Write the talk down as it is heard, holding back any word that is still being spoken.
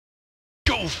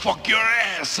Go fuck your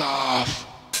ass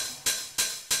off.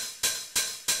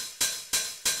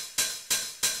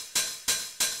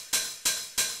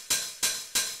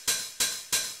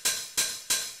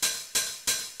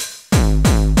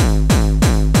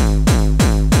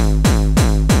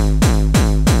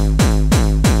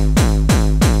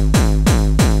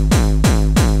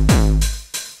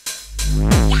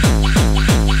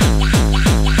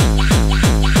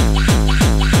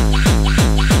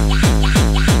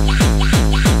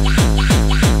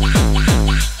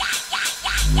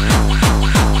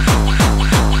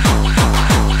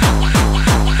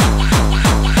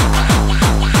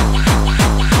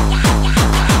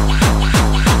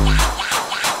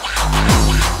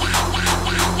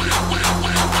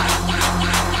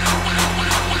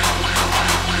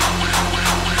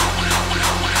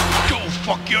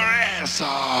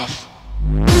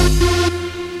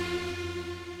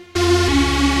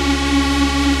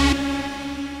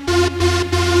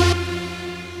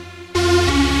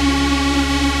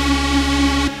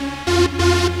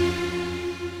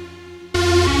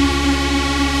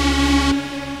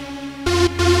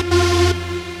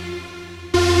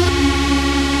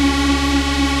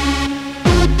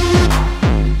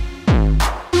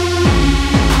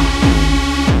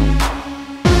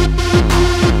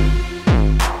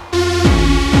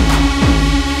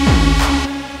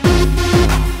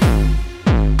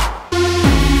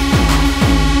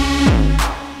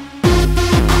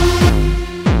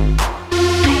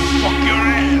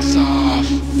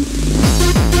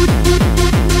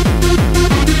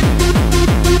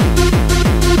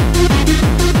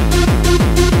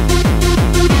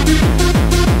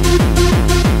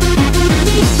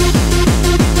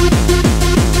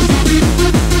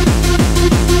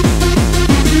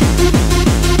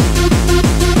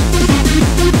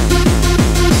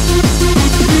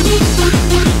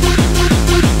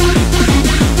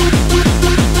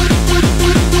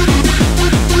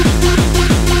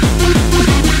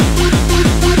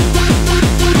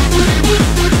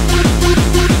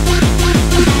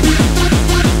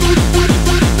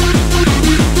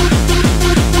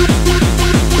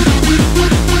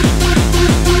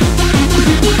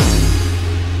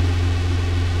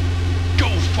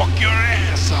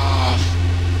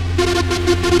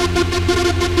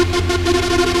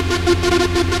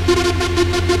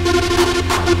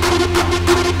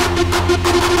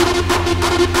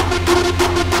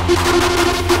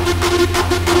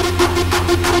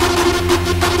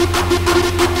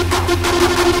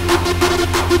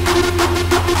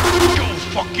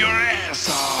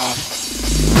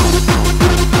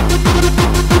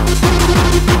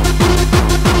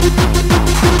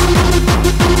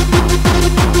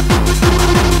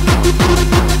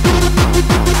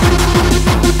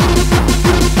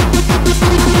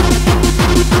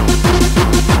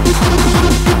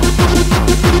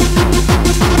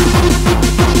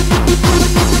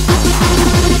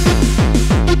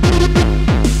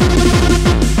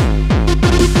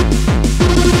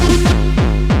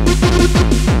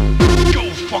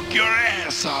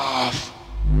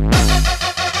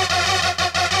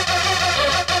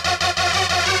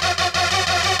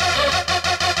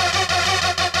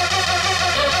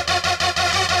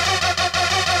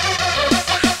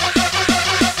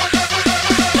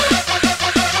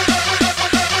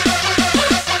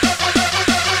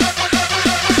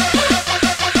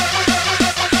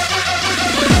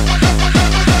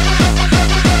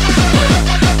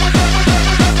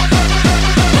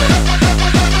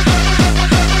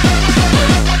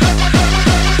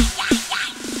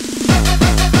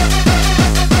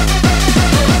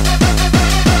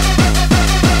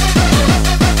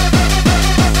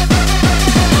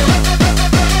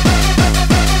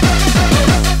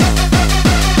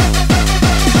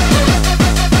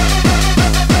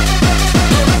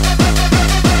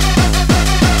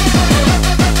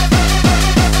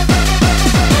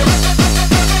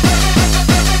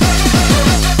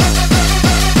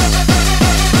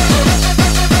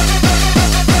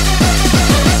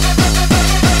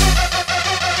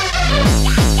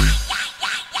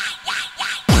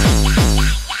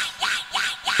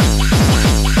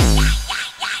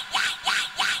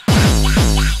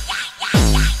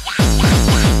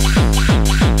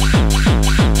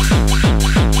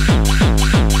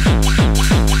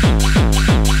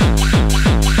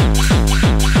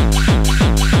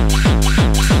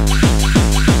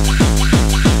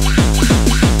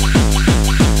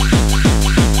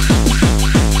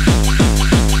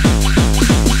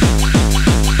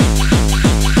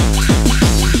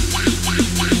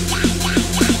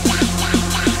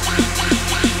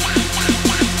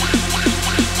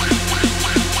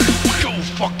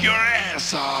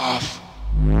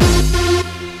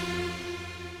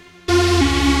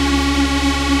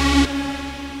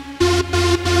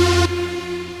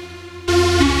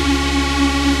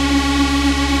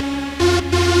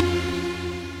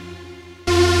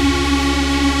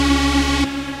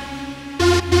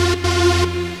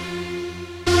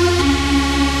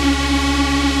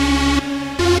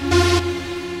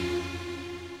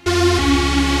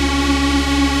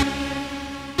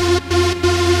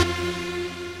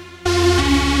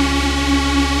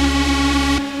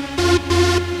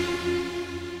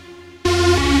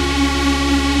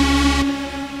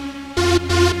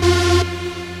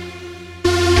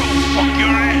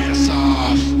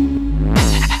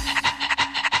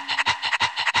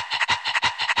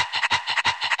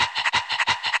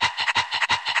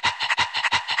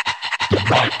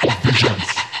 visions.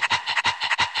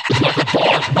 It's like a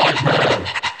dark nightmare.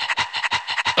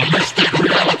 A mystic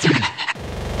reality.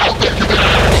 I'll take you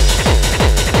there.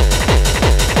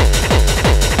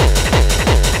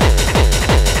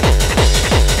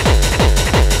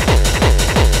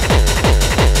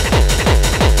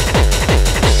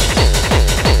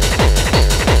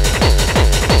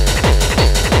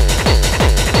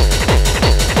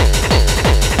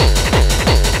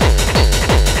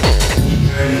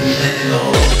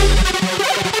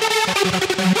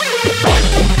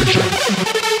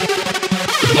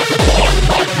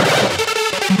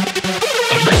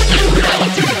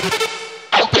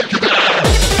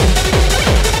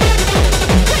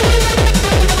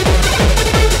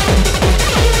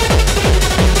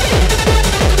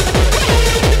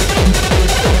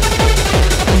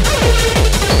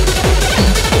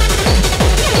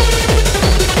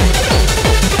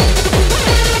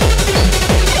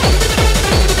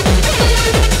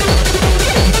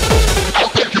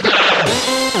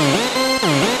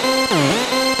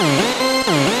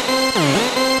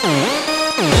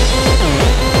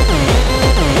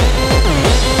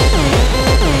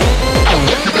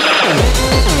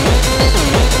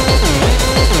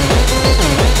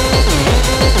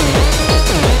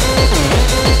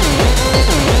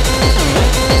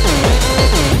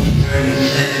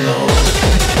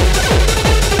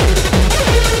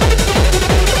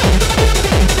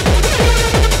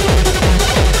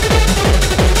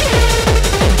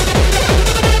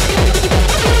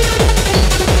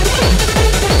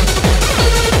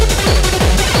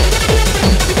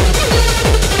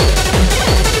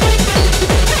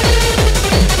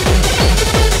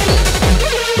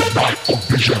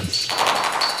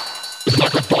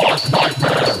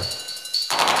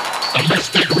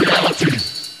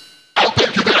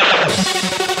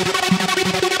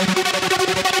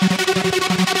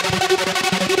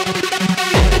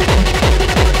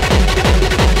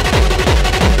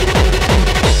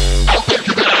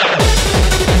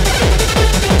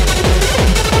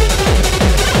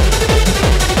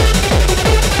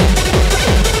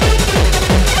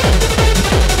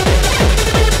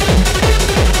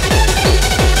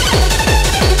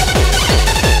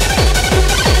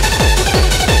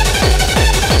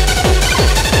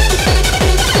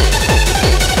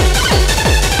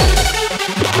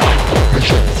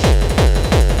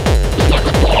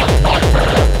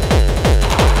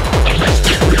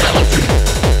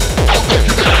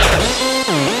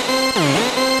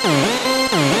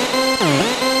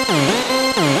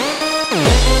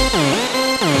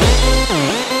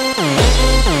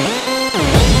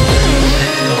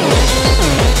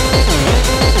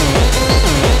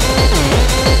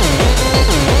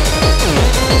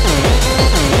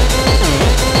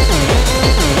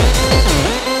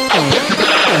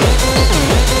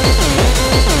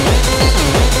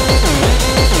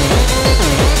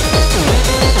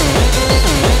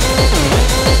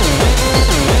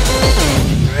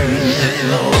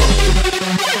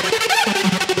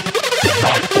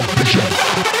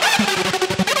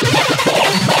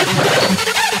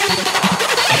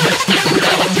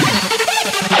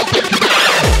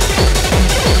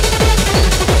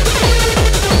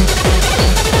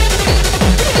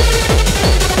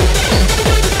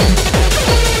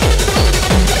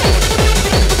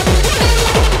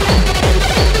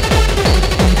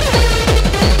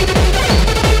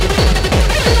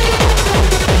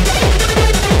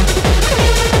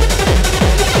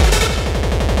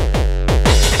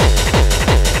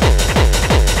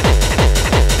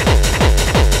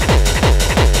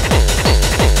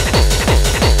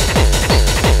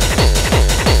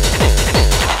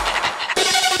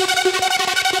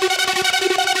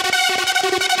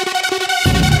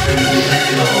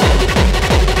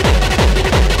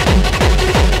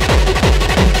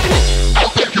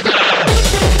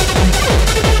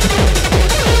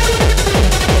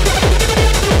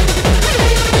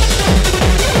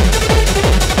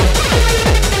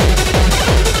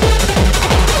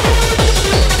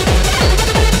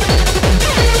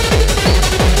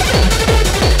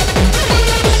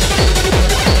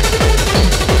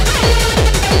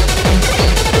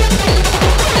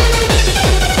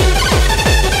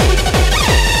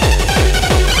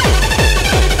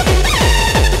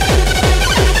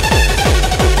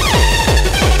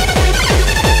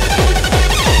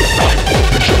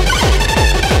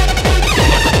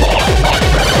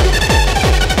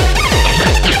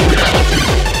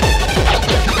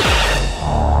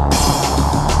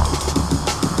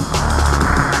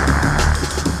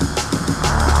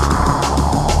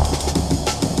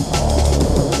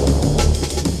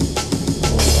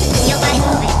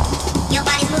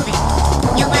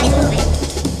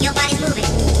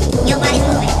 Your body's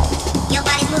moving.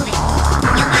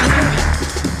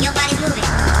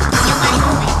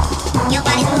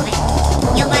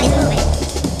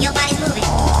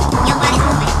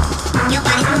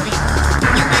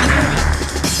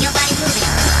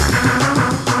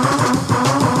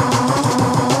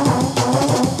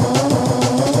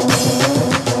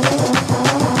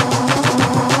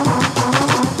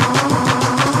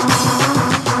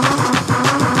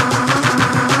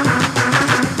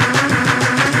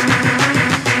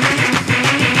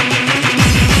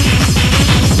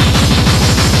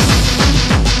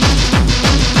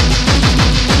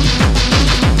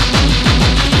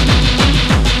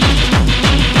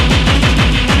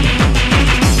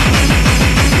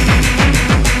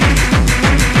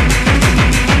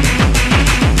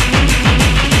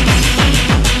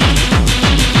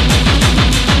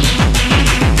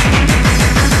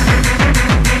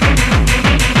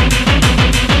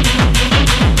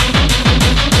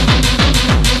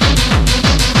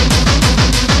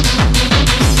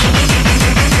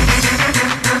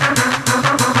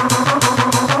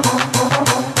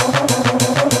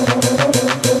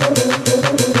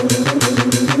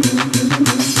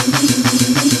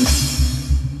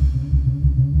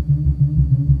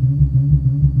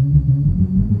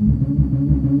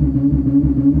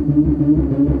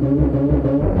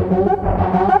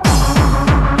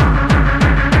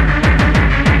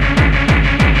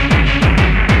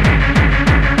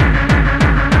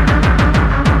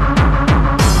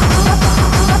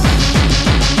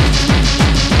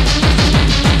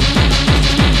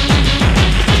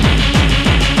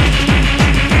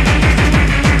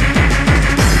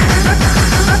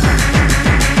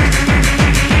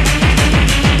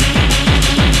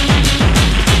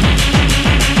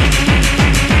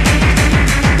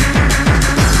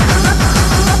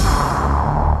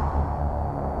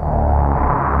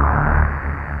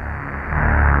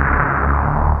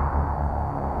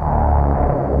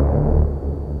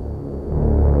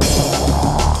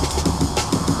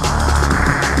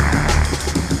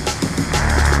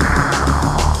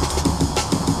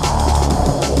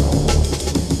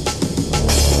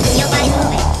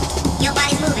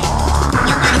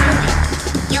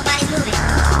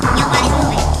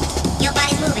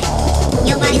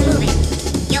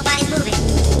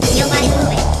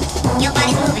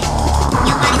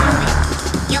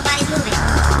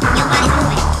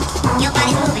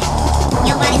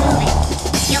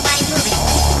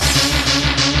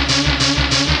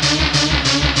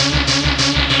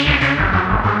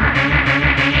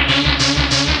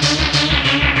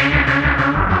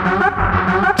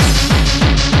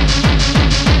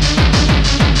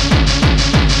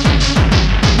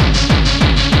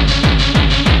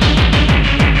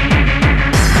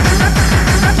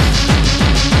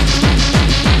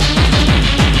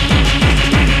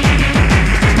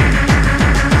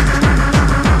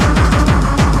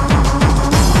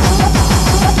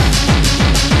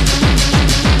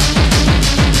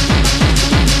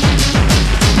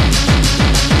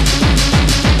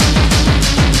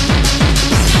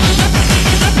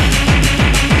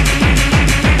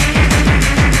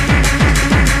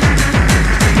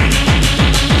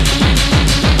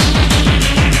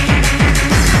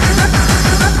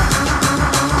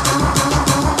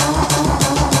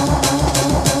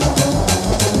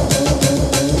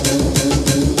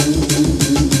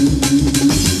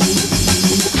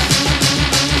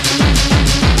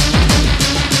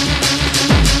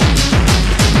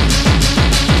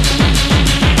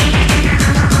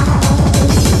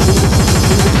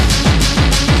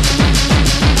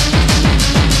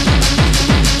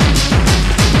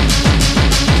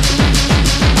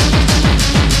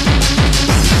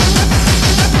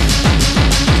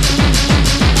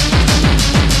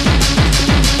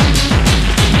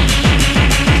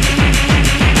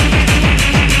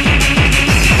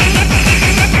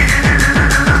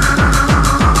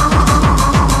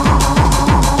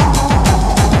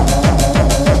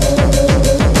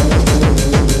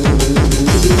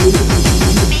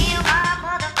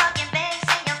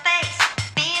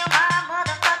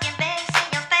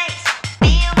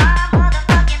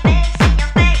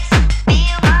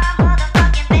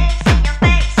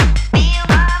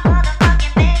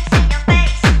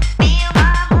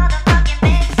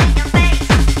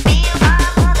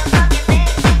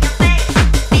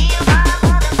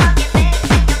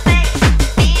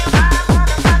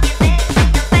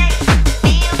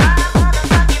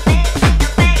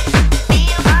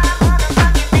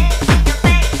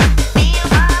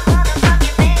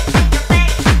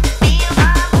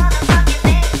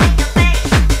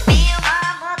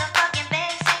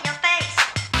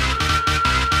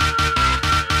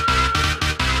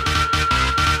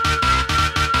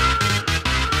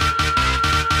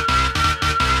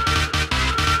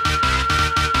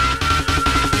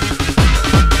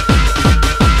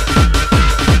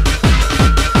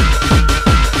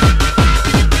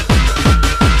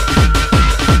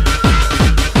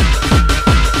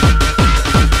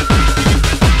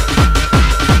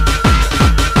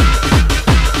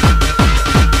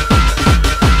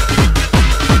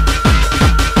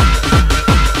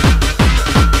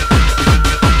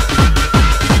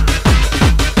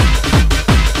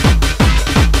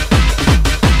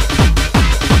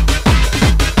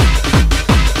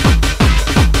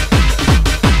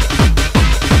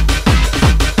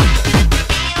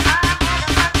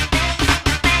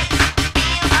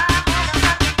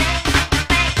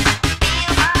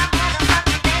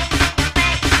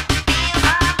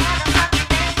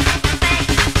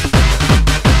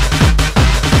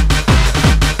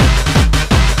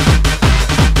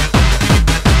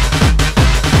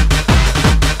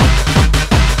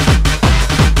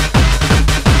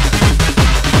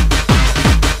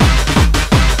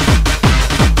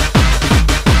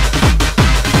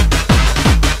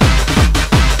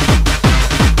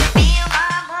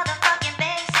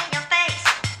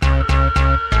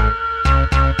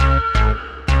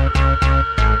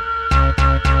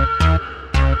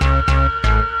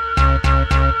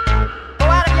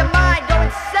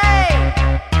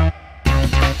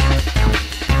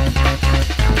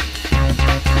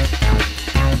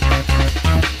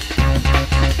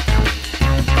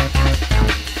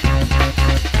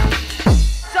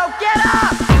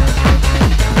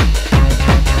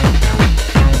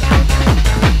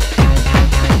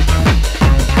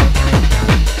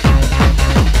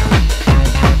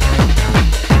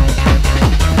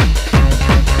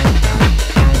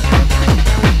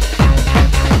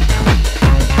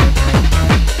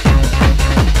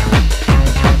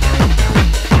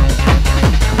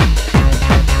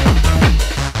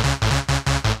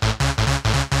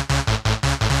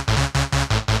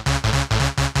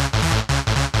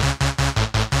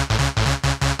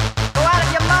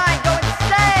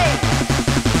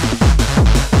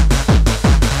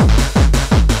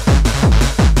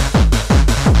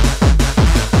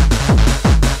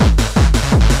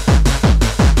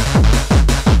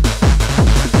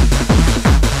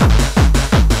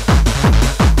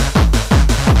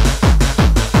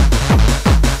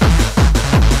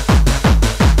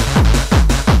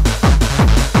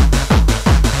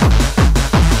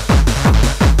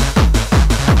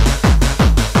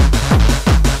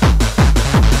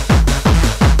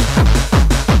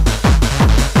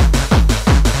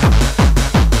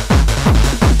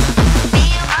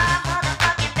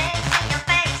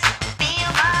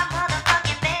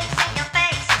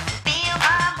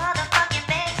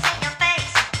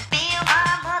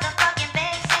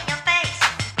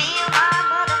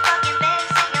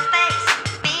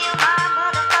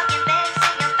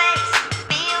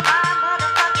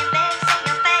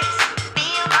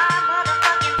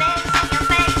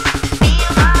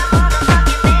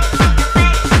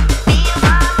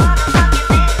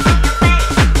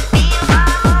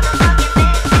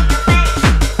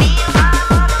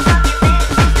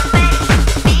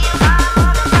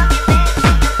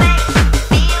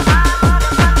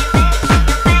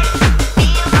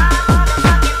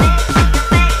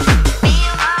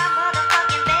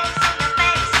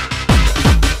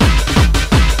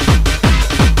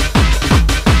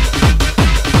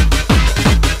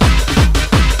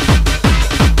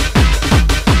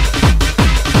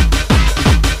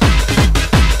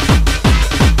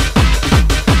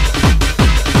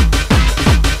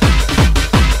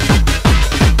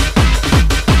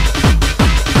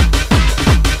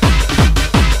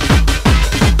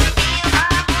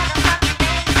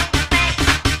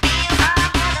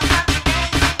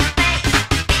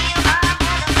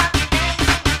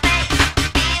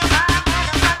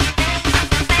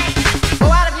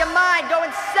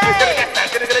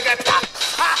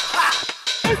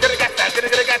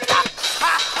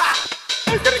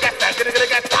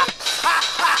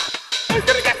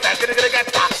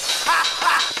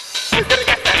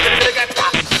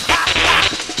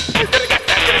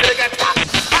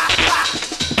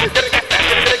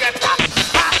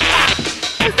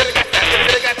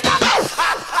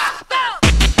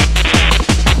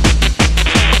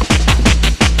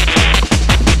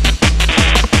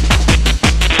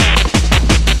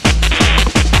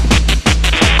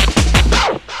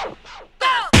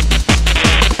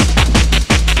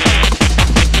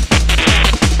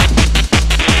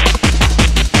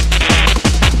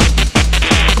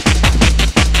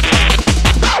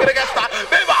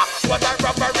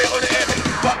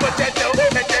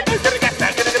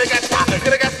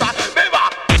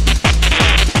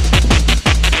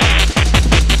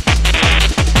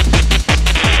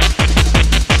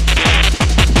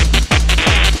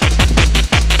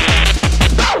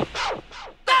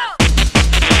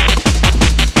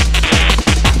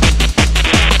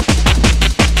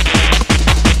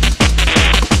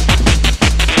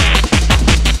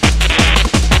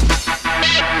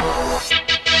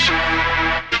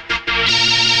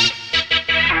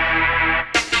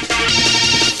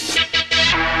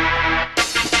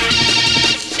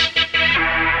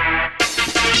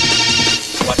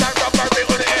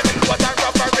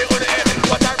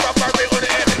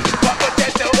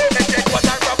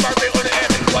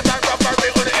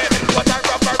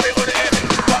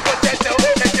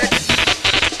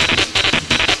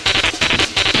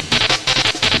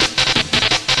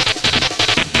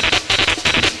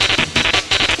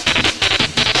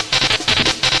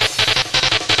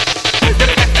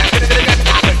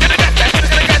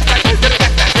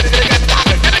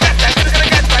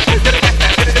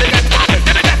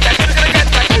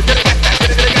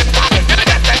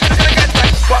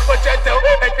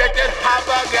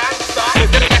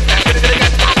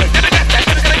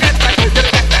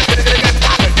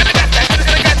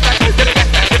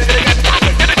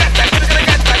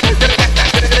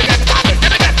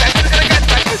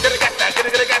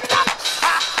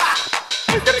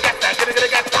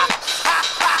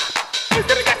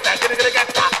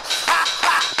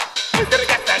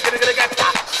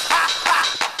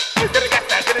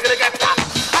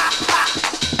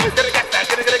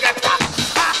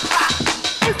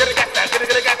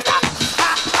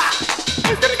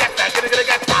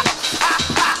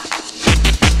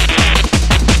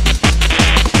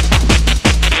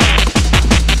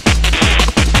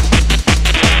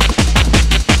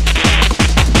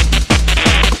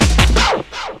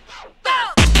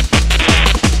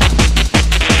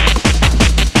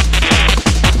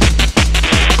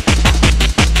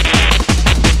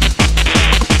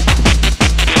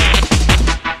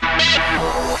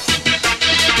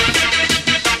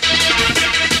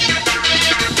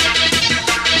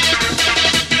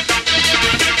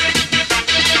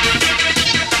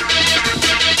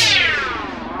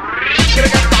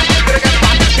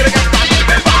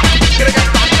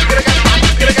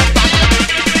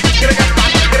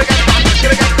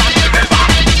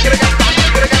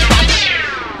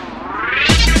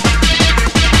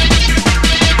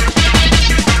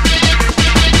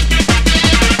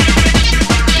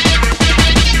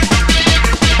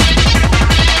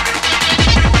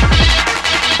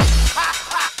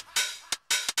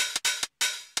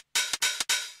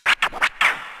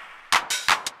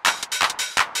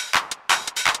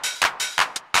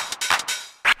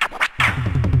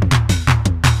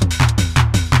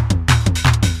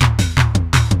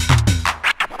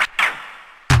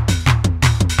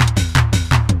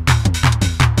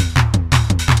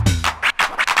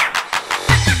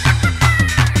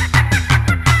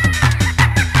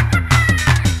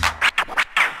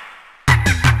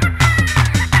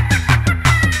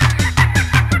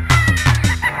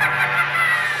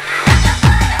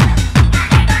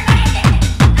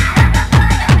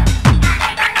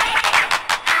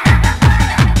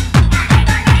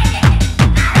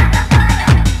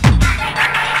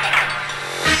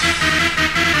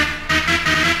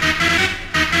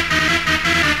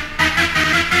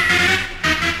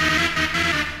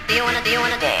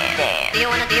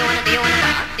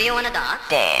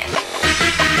 dance?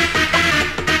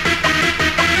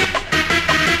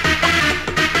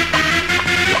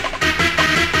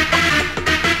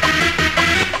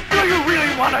 Do you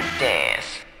really wanna Dance.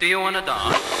 Do you wanna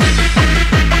dance?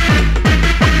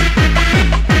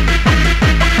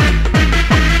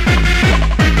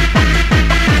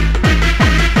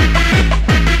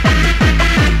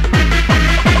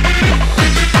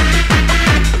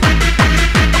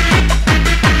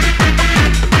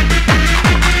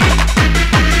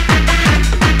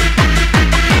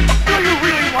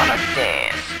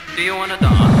 Do you wanna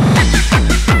dance?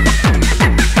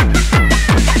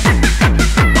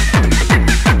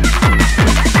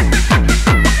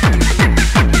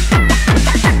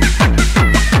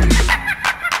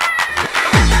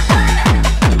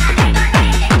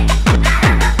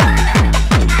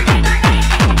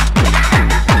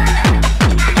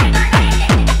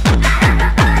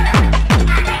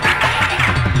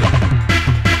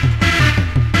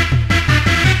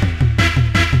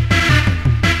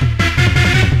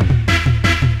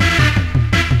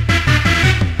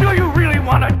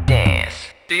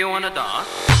 Do you wanna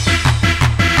dance?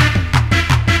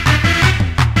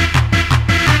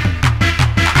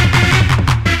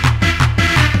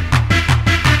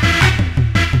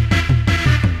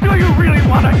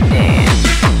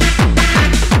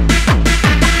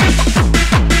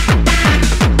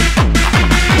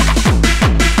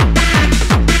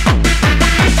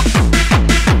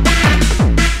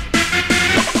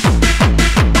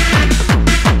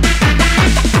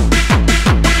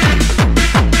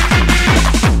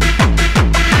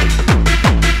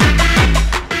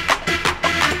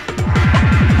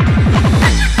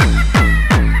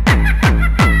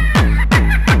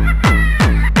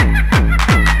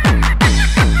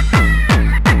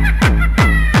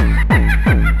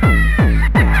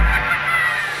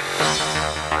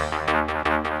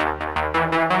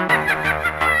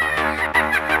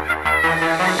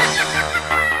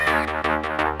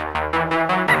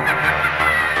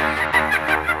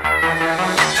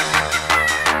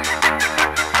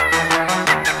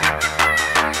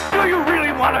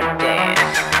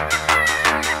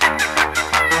 Do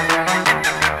you really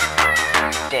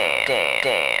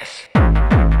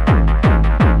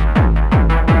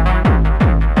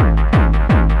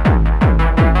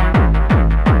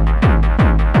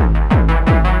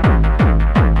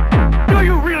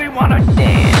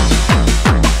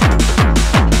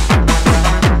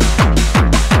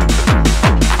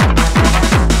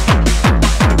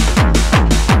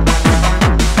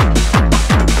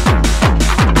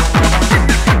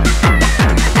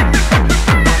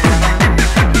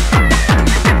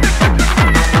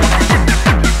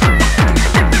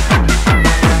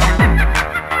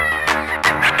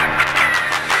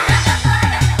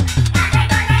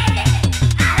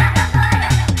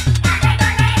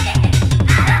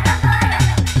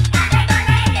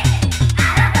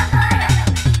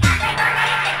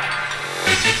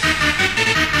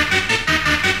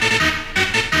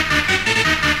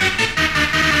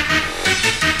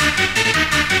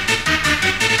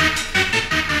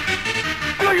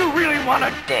wanna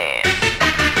dance?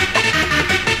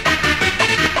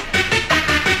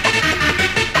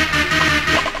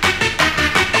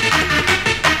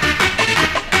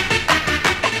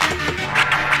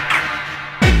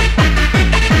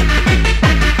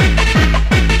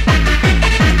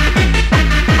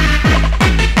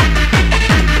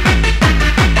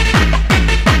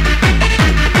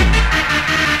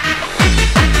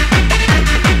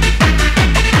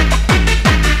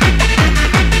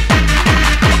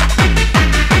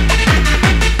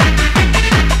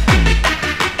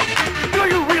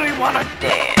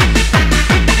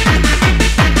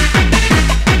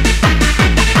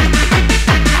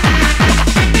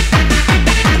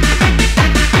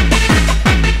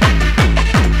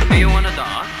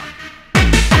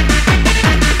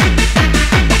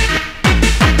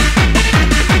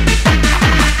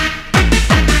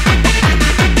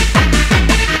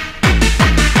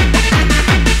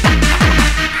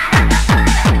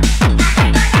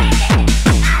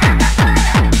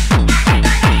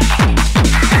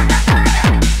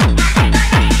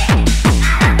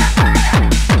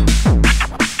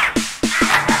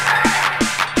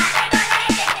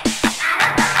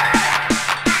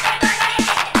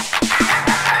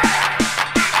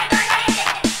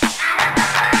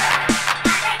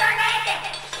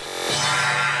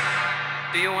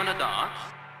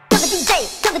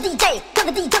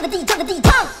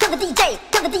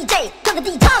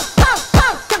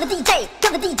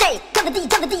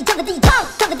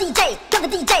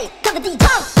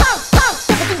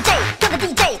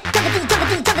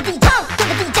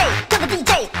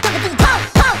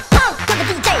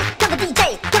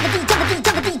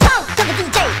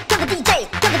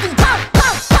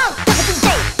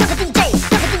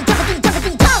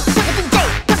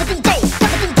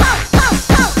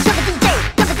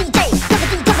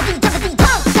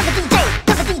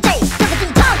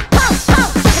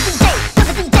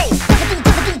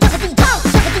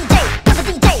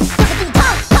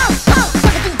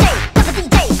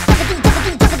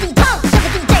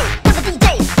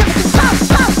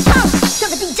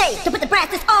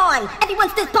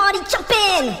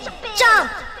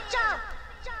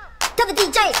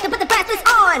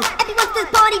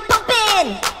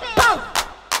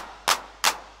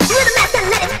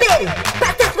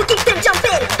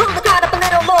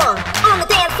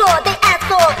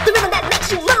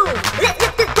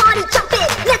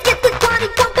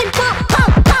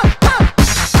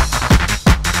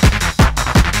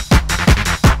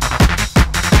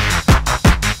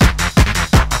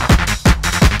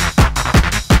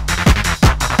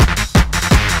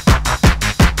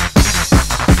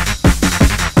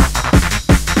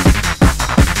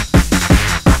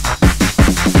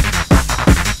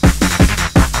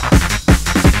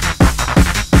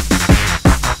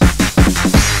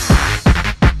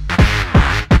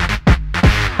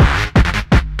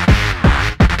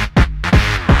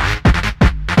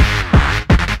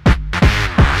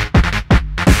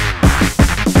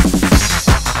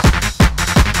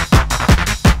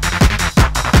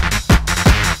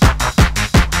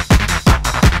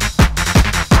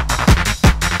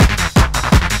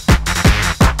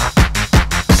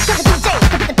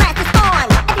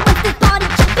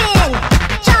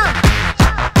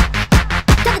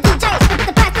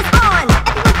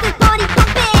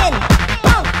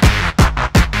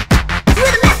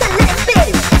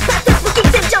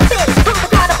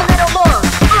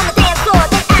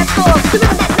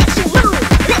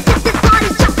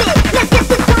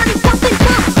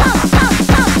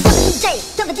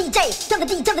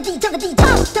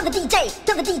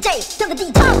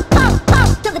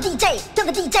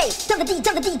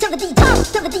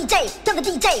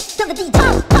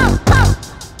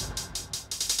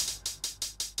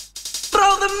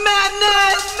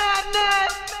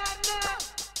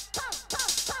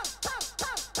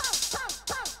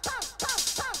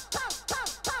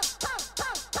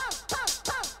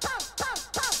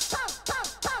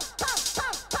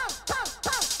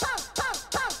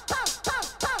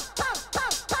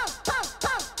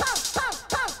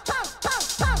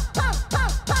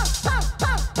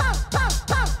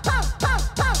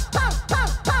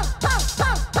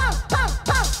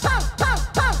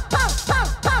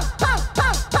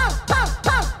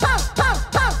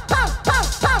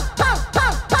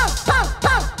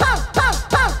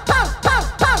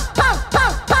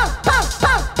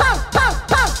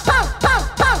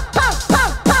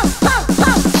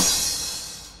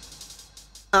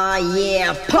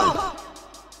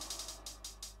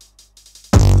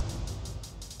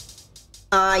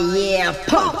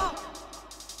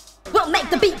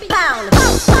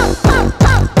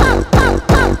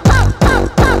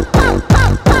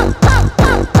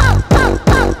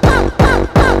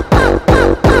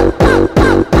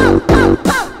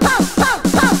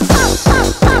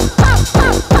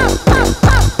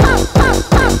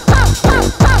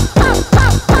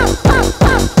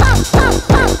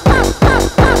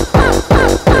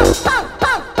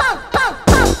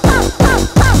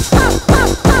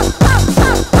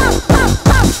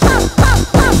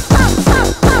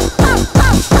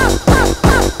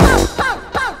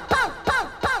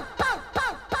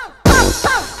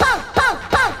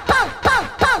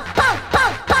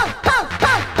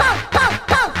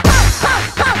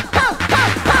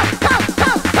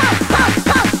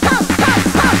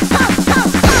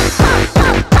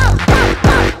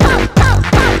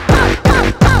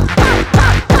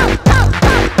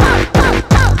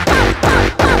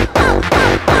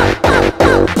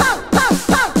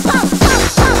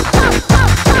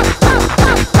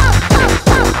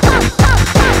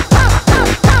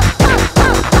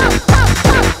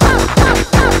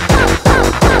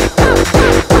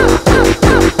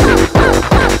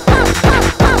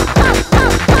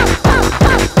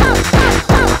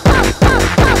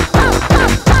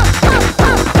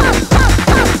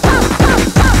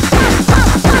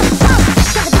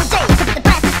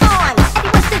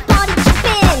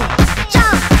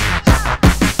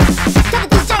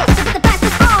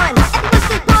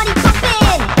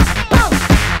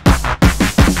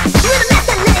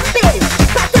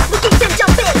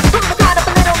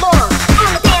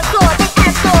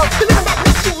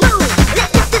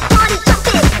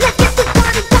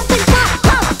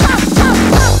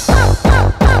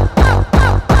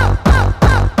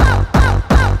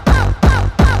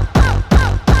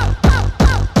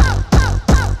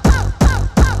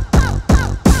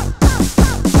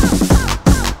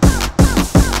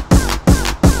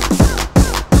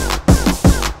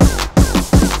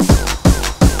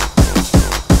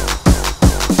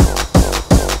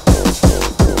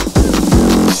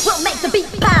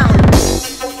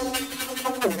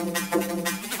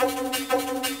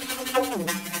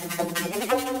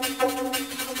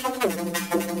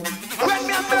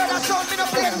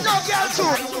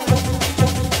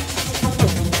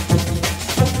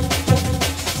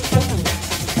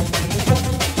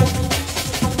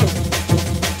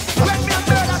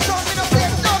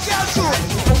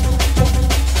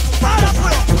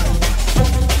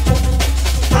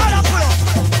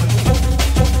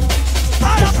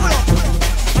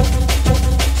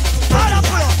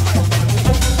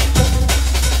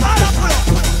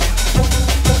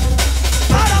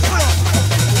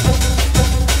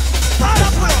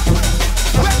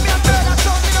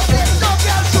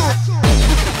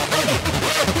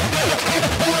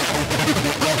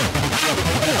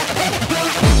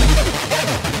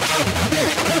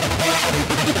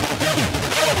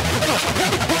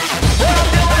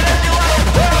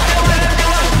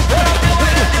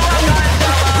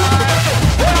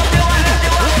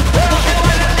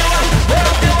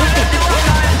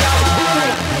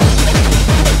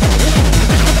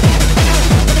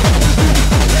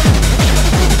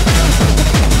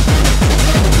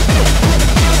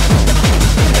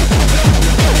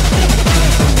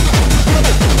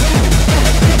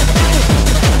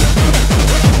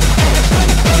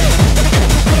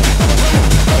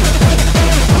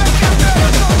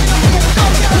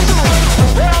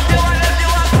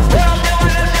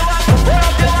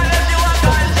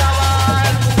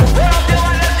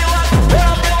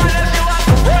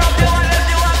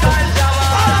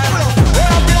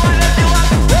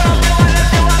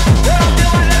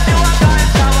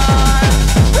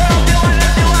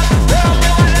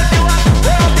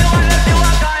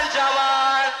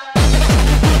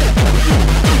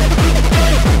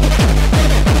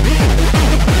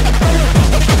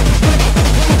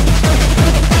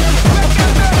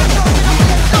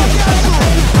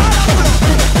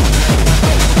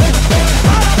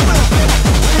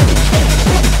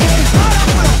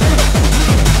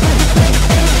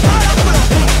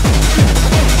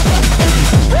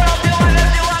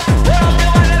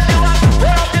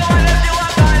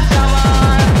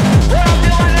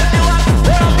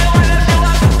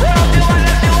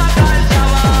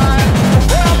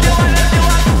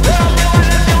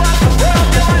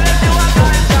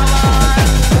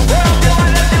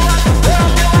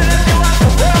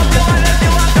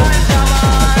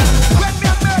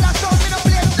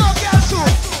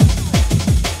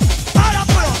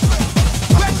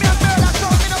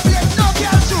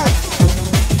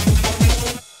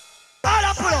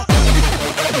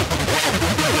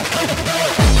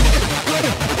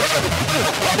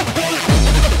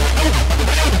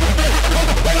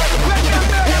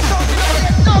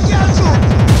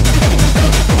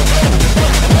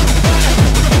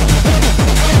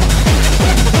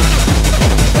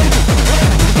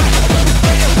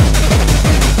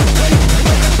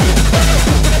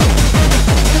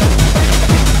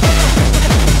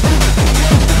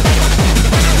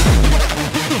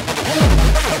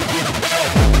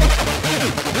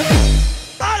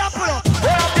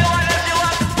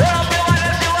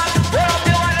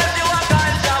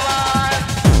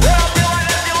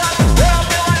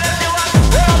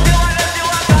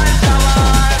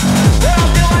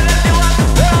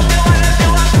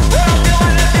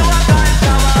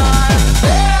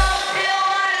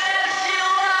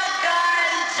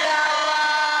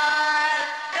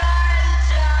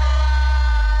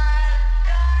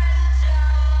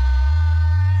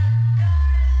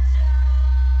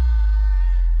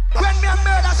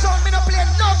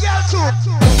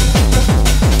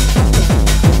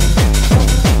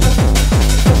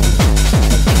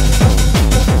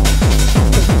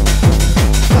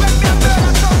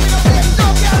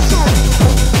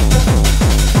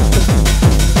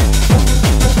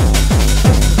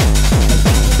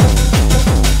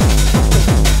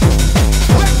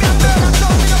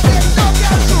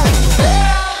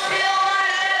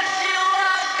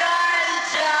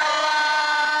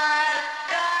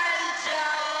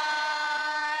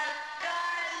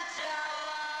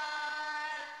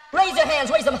 Raise your hands,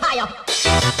 raise them higher.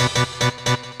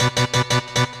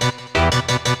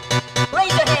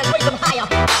 Raise your hands, raise them higher.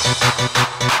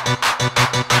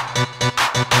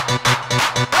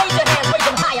 Raise your hands, raise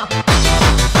them higher.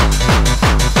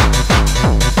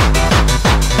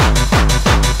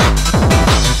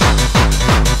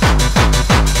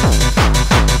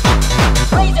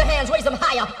 Raise your hands, raise them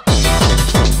higher.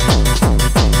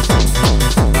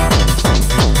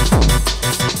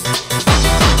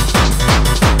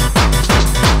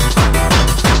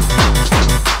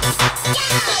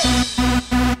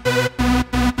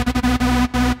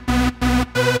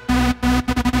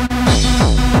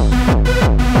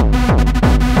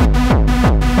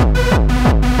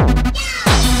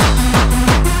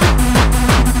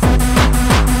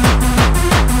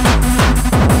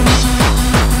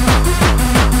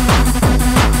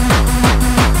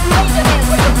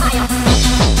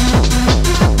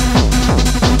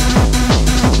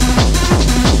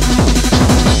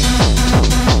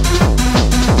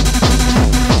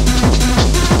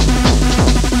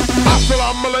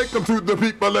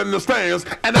 In the stands,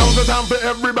 and now's the time for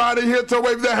everybody here to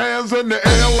wave their hands in the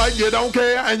air like you don't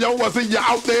care. And yo, I see you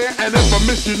out there, and if I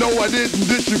miss you, no, I didn't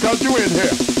dish you, cause you in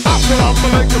here. Assalamu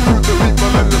alaikum to the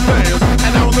people in the stands,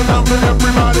 and now's the time for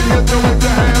everybody here to wave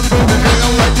their hands in the air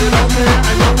like you don't care.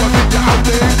 And yo, I see you out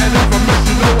there, and if I miss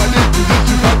you, no, I didn't dish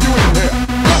you, cause you in here.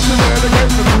 Special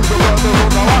dedication to the brothers on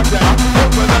the lockdown,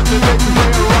 hoping that you take the day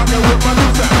rockin' with my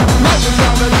new sound. Life is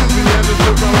sounding easy and it's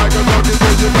looking like a donkey, so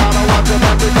you gotta watch your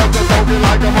back because it's funky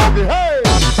like a monkey. Hey!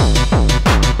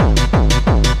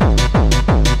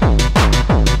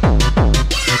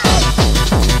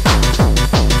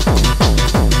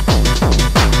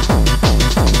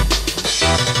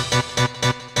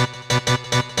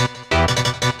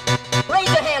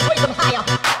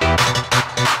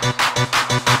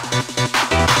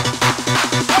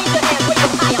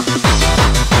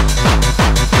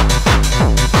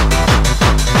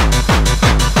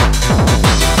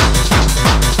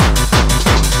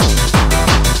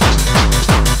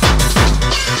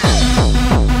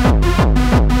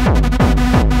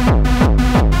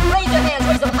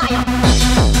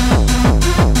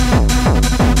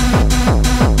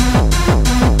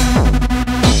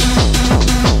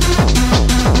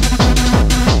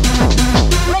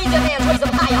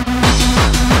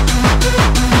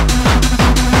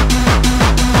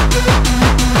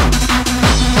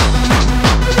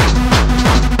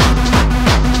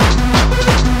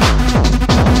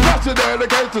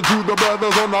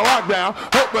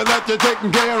 You're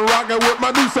taking care and rocking with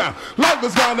my new sound. Life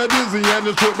is kinda dizzy and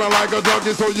it's tripping like a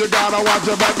junkie, so you gotta watch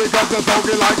your back because it's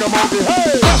funky like a monkey.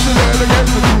 Hey, that's an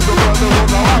dedication to the brothers on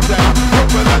the lockdown.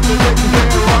 Hoping that you're taking care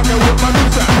and rocking with my new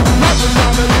sound. Life is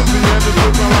kinda dizzy and it's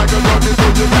tripping like a junkie, so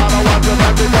you gotta watch your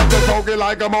back because it's funky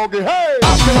like a monkey. Hey,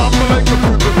 assalamu alaikum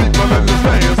to the people in the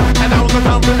stands, and now's the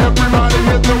time for everybody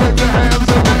here to wave their hands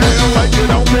in the air like you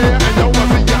don't care. And yo, I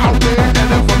see you out there,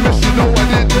 and if I miss you, no, I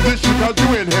didn't dish you cause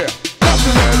you in here.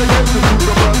 Dedication to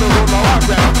the brothers on the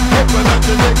lockdown, hoping that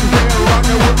you're taking care and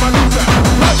rocking with my new sound.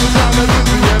 Life is kinda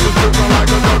dizzy and it's tripping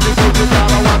like a junkie, so you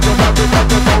gotta watch your back because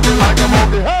it's funky like a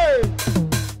monkey. Hey!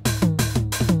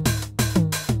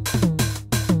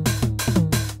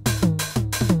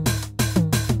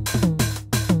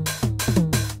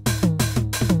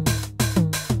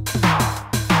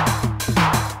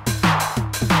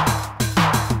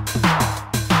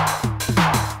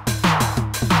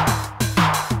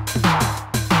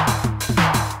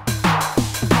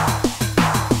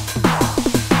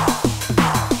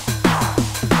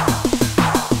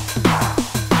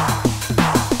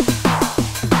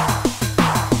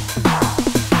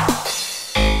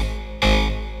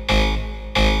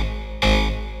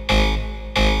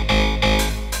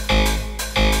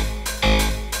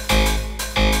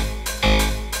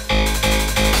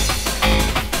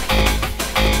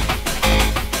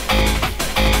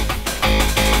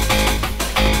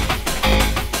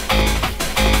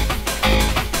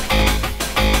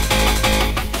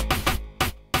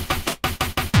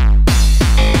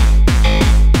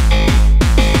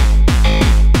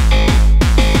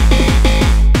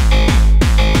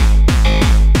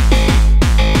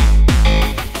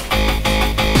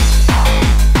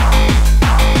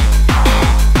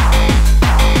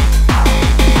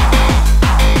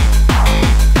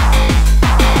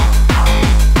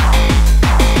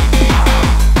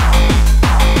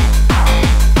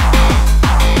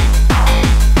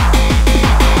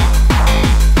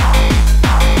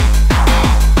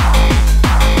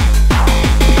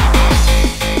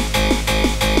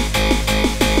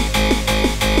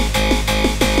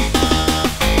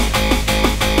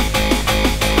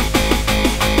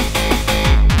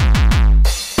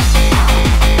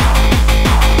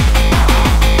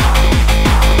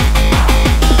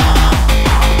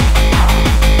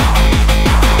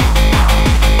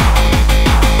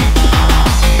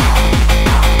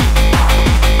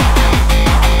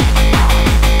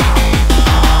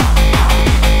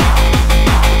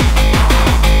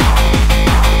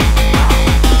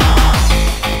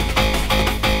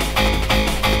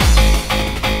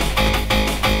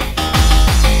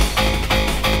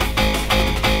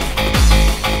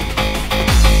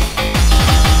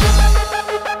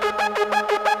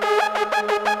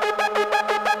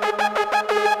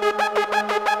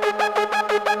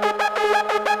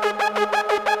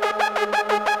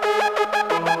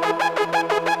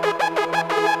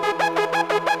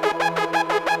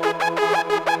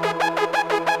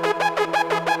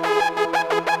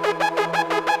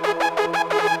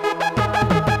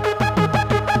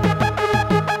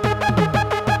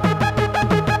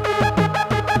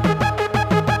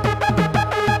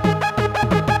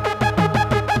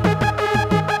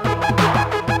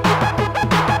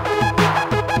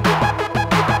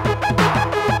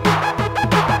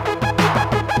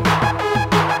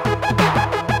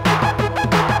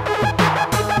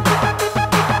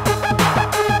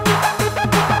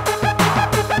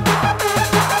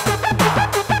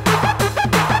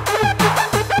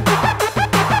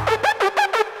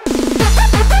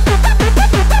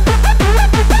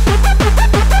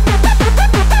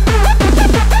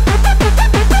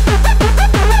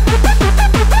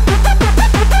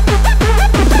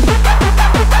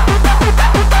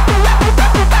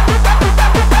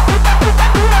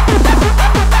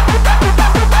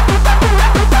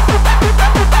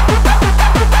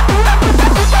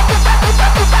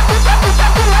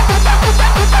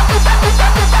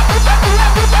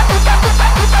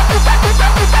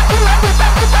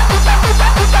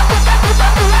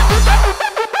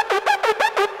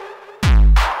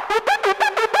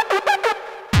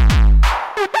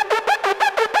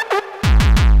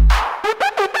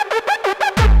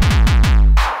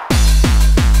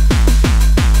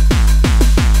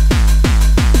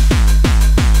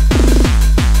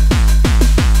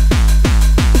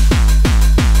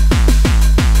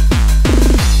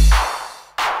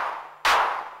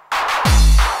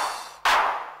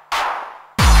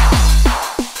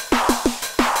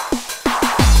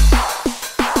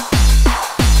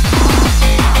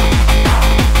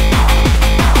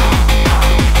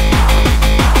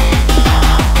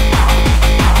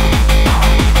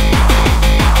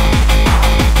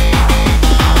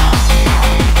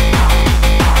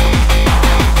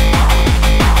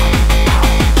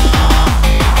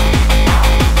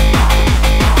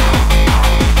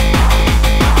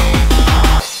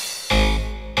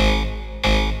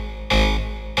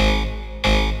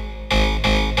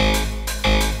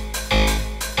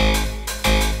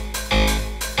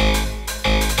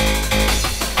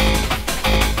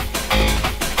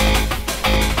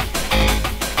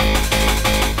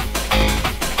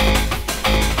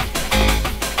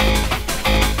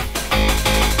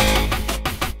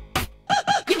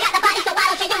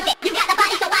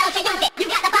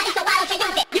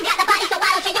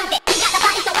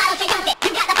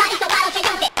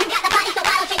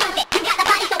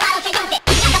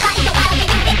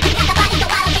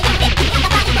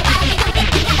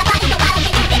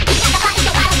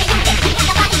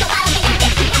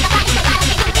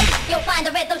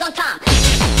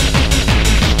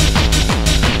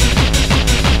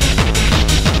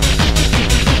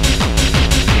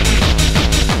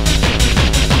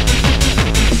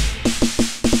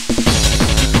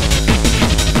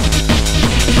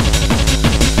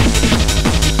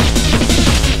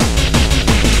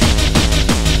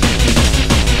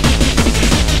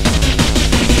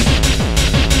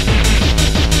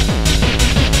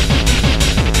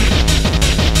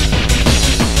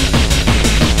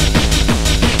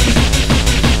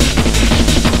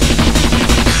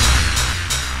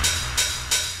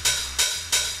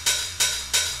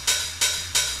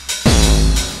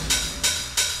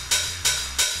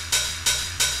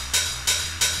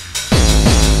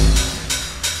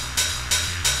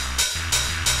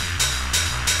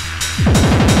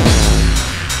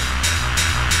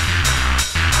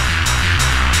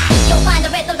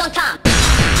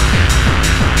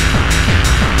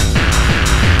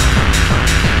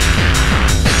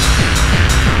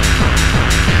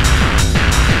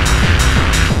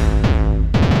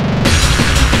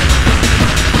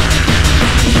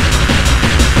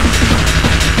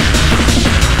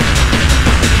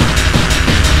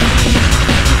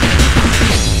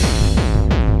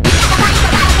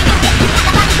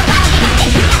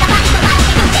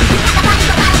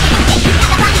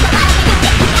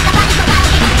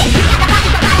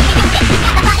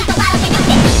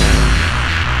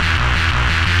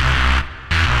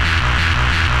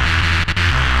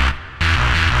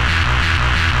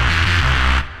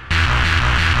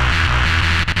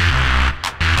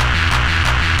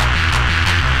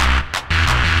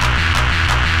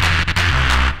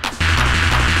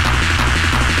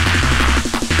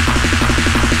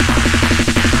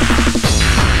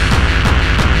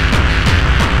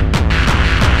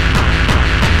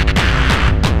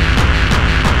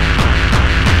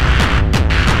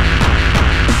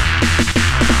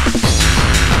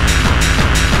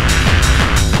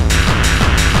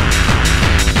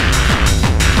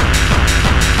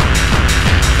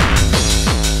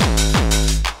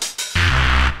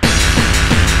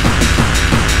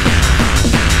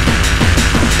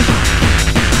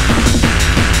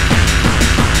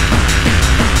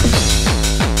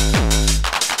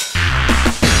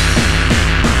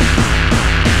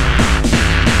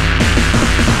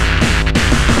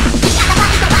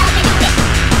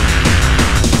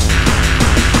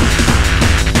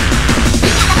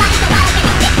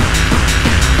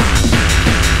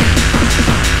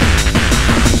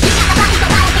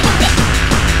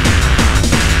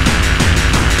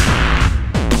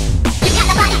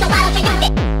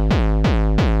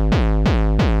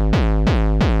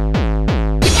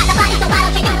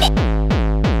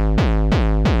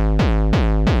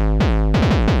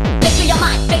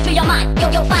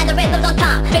 you'll find the rhythms on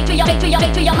top. Make sure your mind.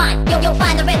 You'll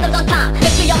find the rhythms on top.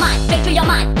 Make sure your mind.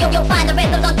 You'll find the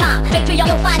rhythms on top. Make sure your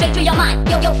mind.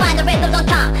 You'll find the rhythms on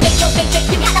top. Make your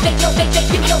you gotta make your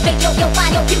you'll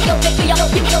find your you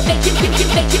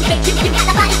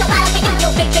gotta find so I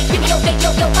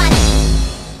you'll find it.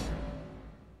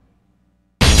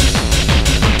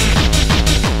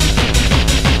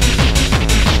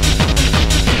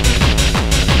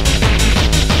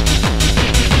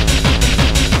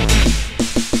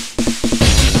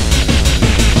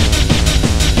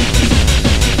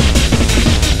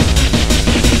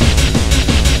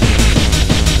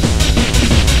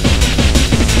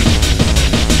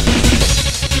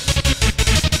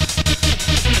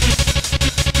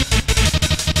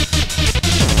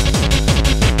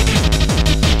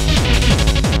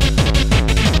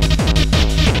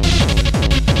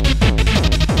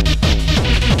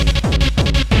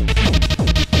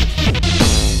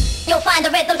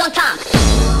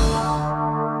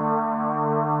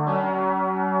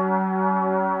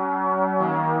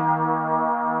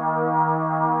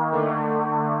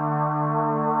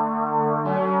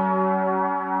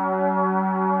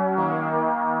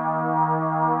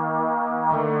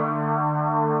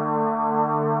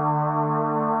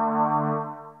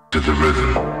 To the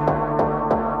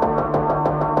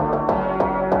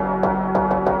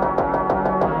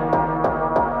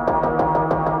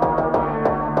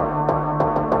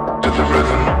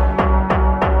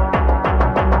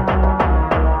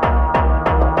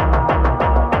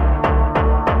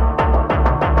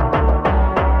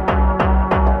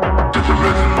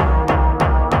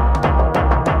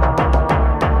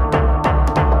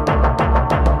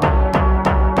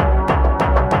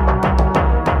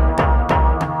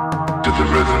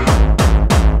rhythm.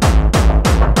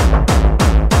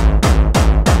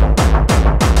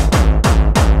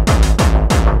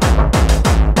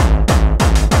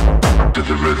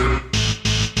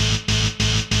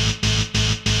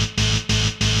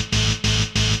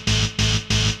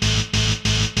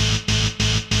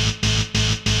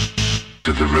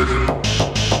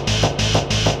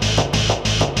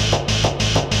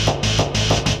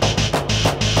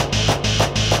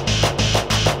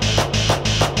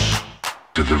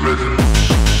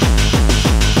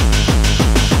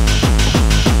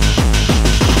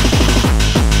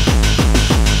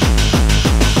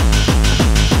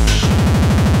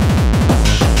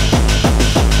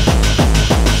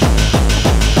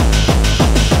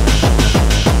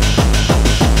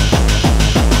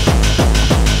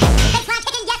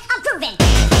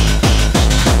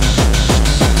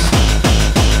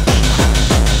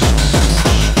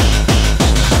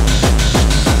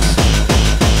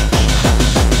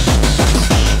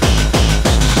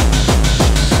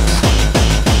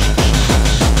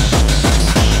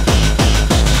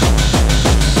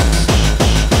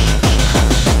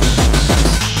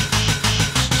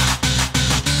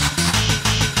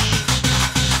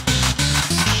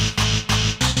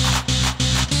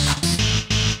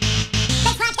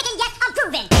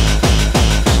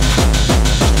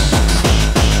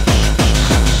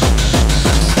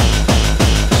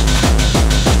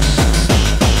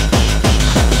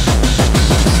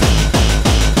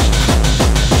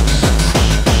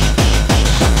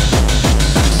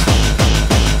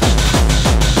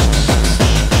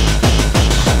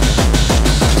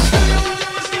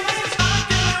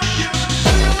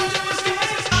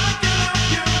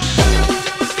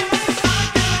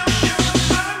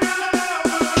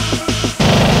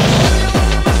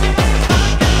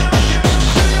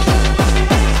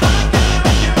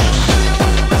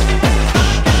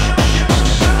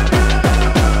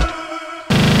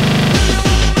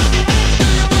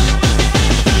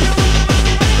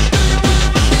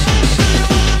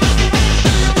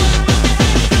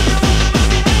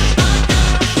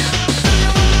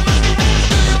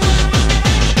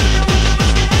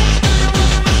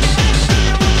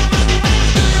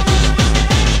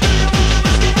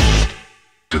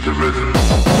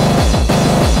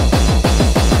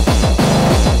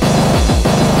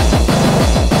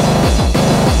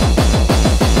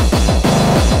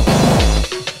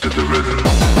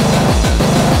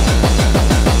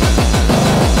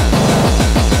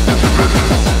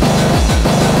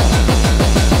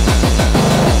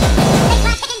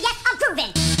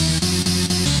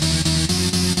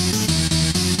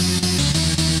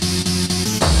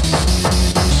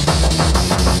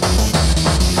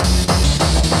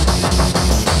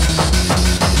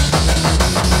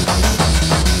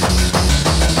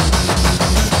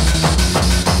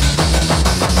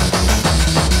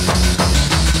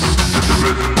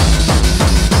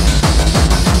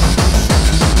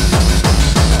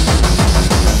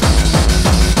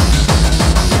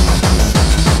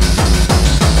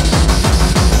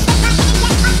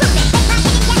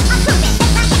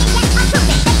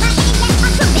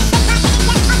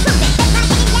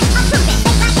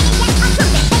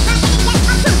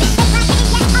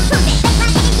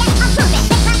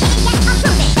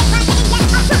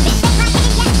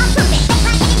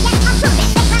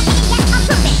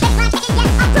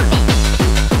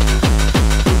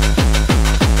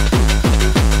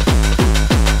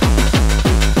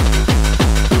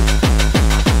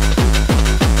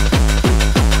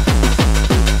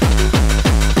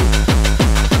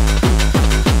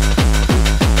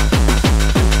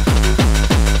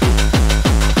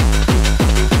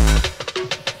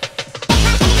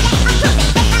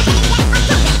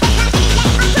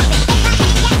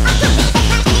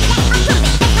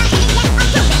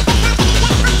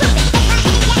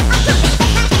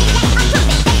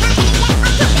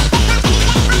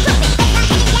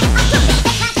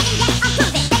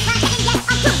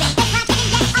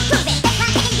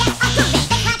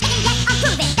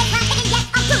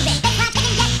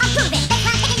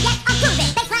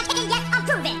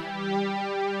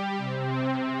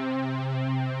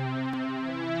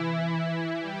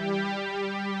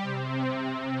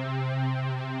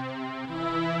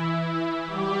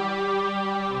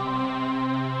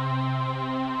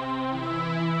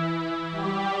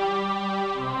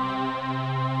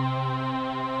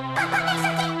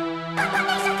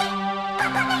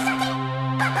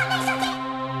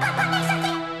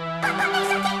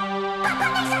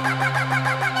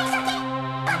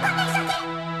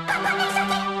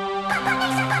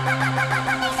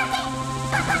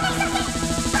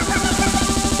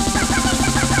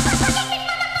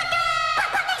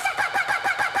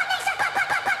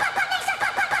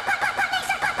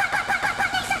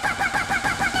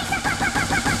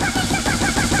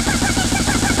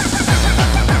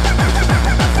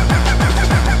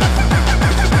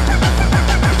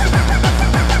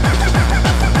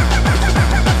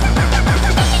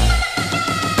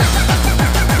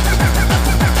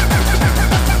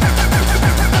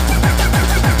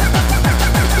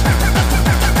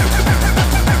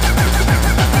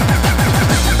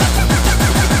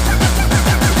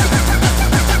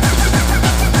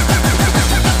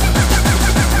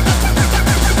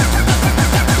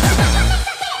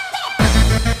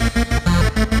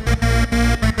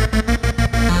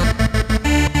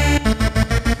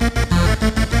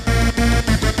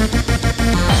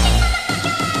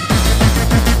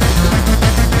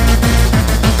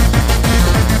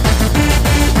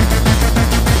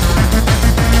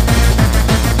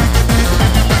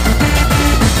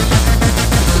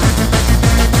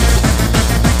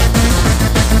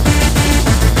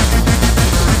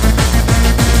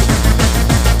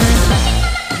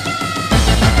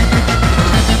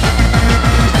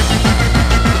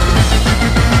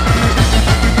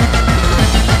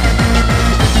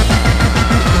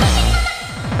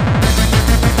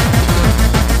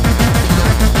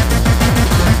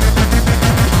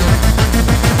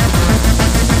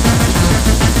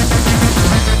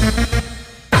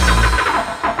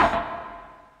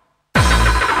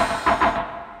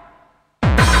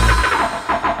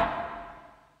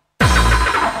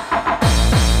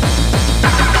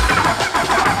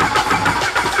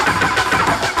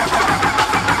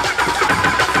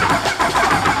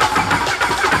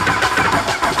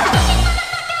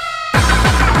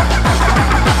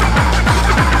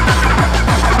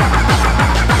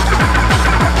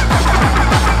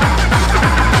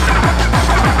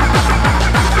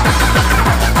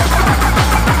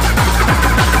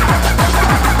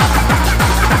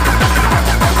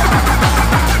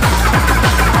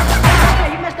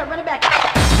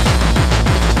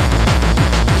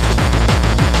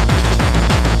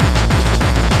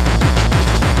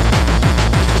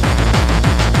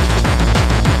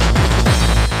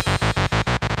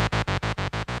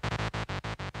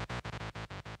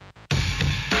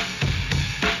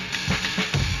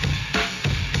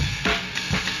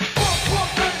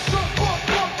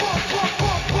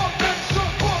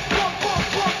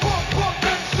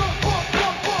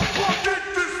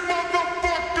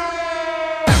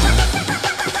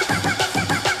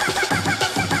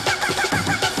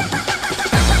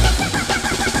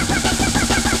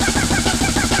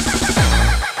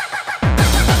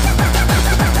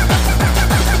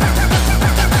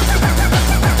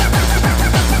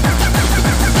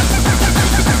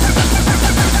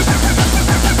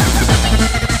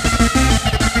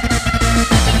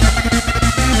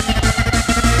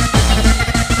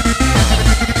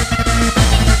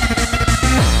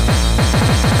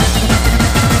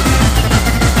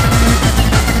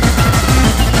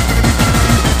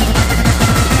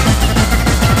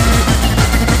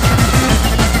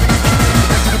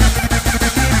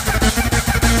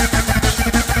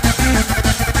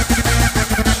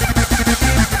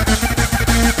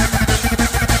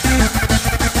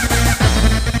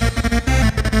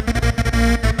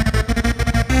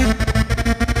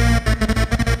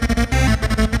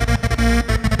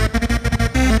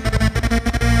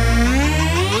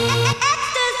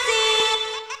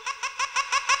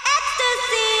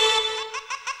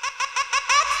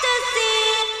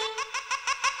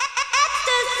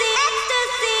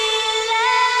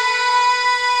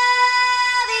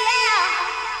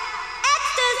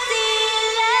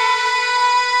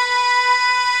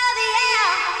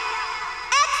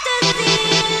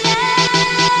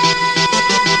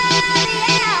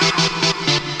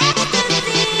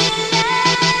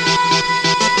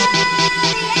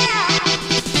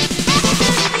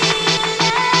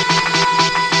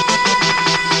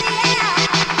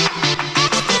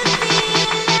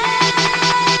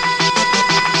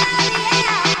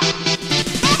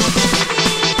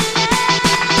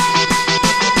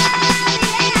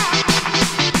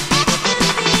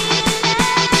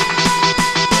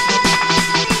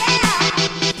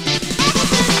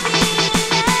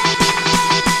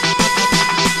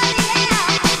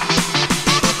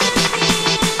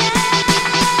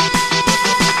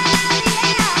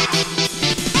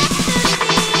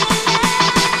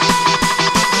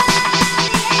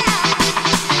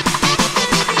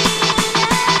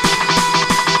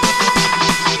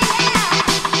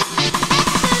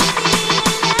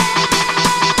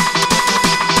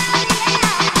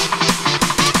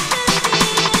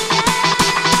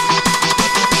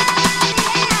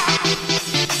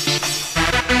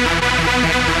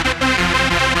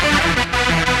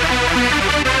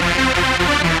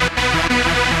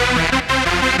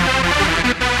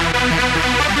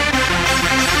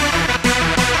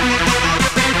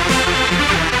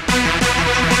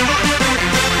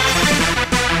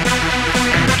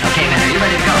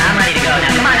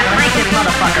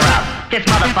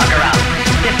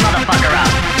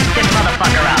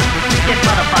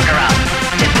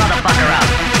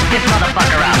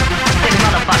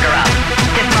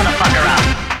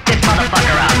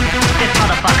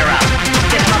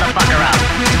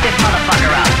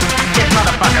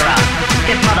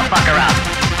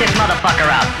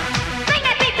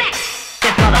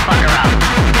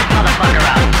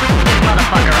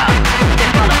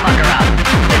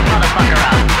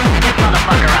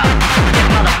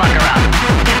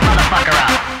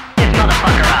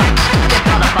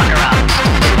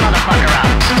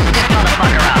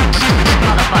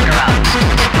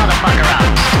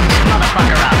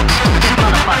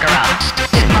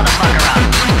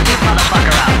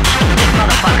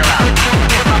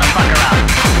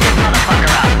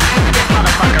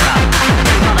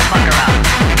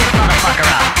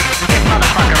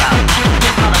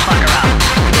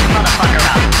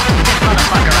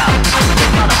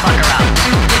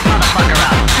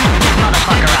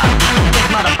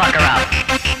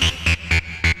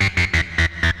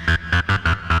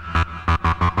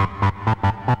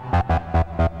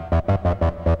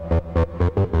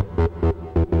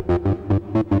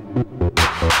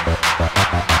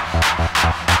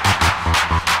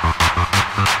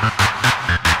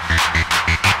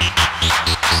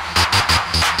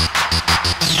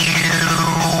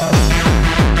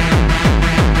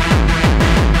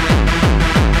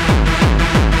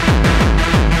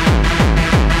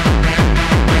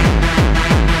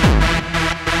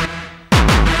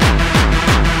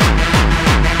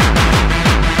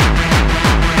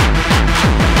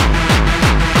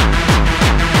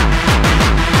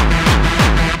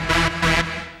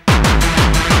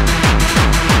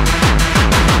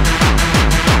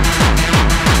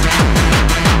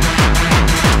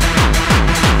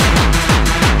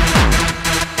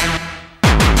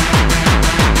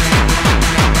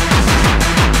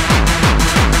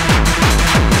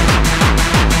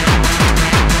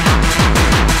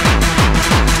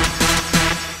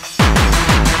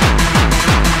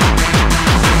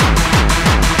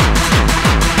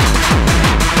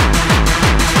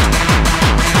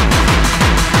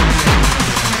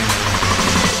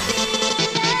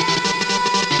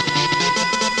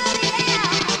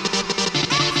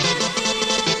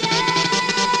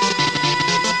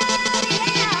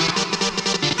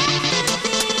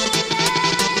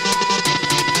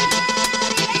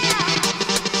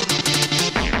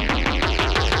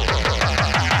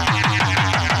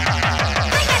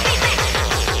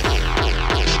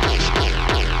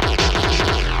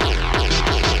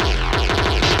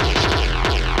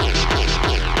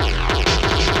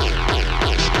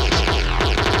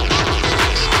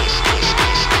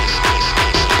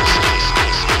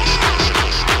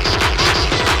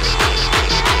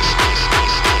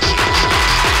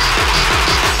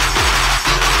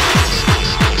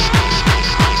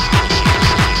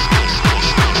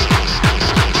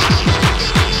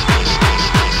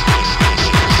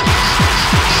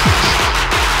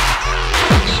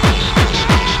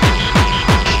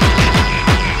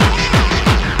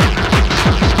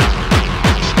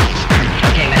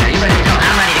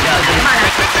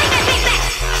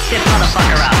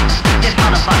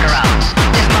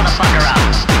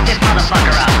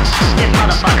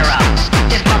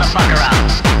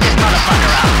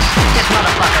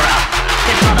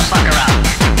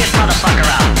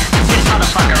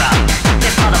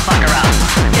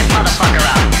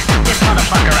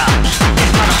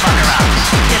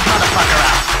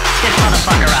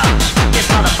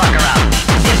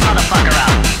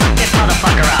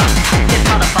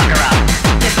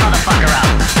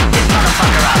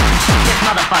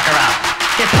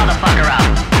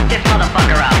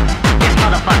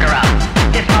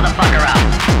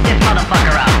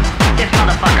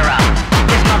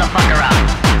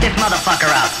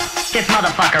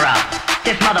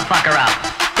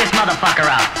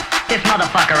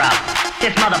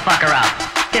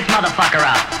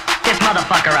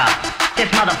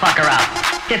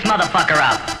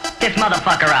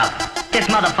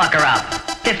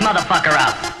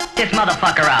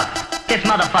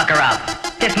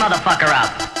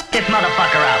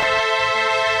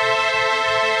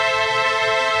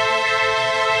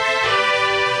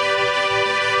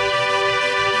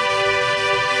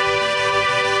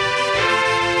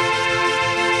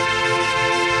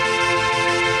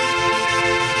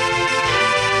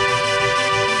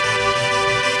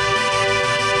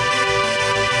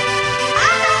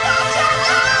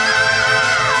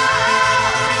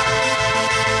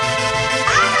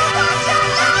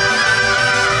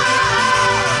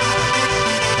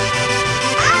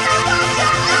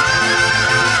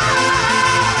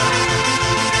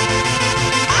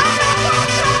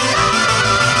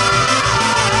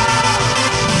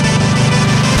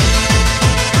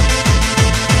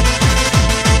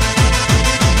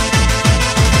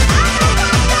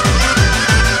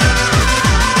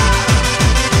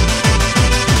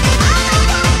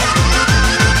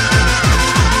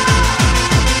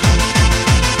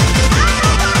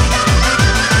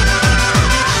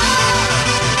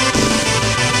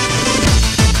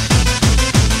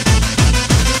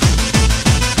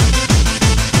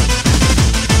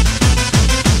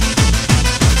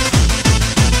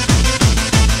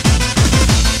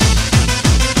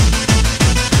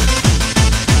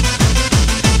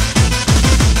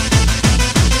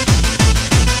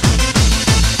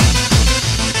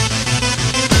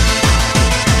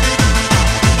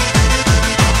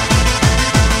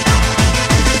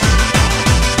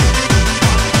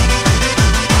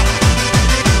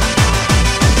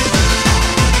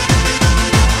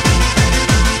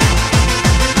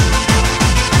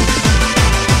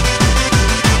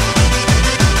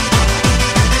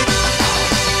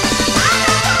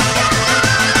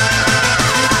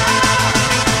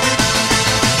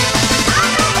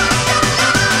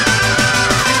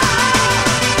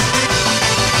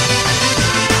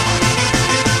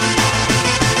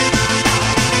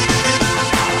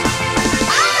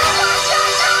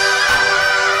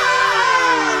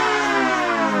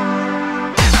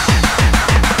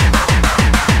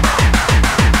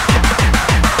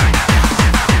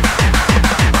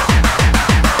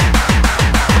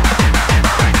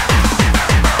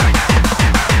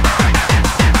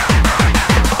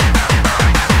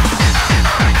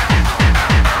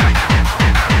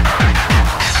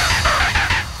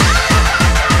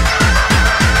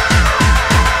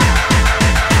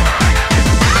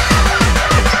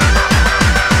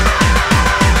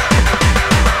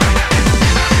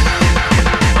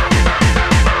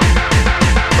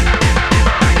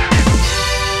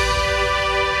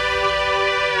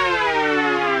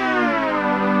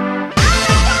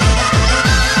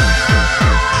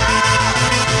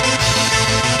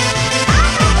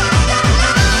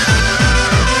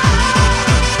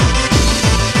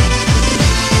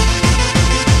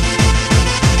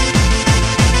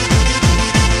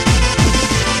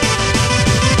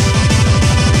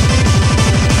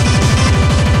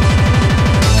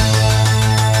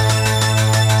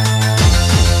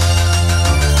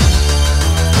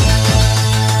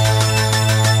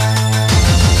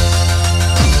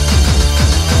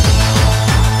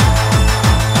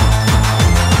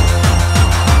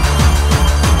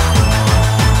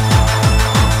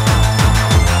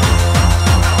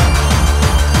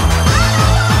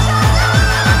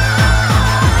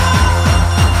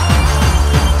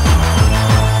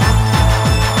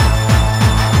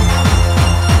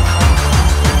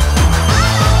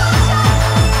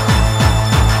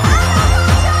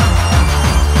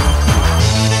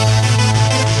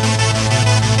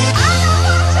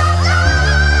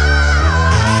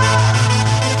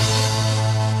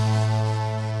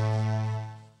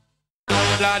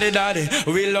 La-di-da-di,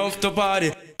 we love to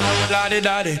party.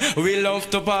 La-di-da-di, we love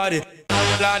to party.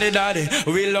 La-di-da-di,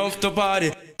 we love to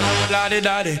party.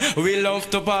 La-di-da-di, we love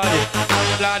to party.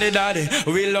 La-di-da-di,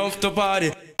 we love to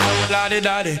party.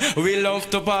 La-di-da-di, we love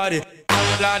to party.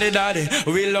 La-di-da-di,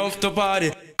 we love to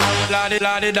party.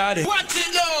 La-di-da-di, what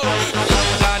you know?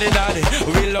 La-di-da-di,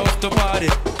 we love to party.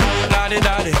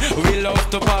 La-di-da-di, we love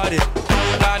to party.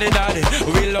 La-di-da-di,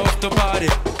 we love to party.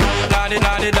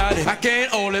 La-di-da-di, I can't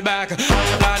hold it back.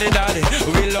 La-di-da-di,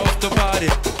 we love to party.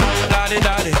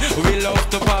 La-di-da-di, we love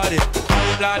to party.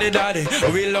 La-di-da-di,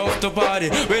 we love to party.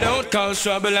 We don't cause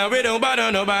trouble and we don't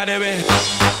bother nobody.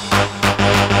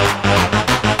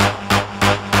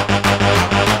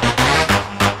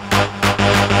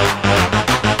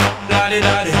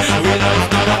 La-di-da-di, we love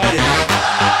to party.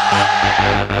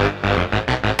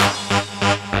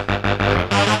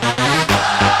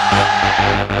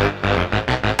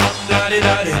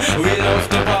 La-di-da-di, we love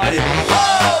to party.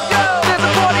 Oh, yo, there's a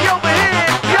party over here.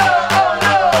 Yo, oh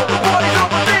no, the party's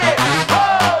over there. Oh,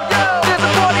 yo, there's a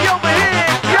party over here.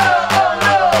 Yo, oh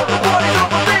no, the party's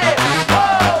over there. Oh,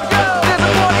 yo, there's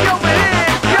a party over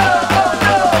here. Yo, oh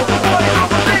no, the party's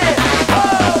over there. Oh,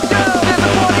 yo, there's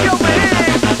a party over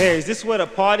here. Hey, is this where the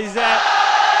party's at?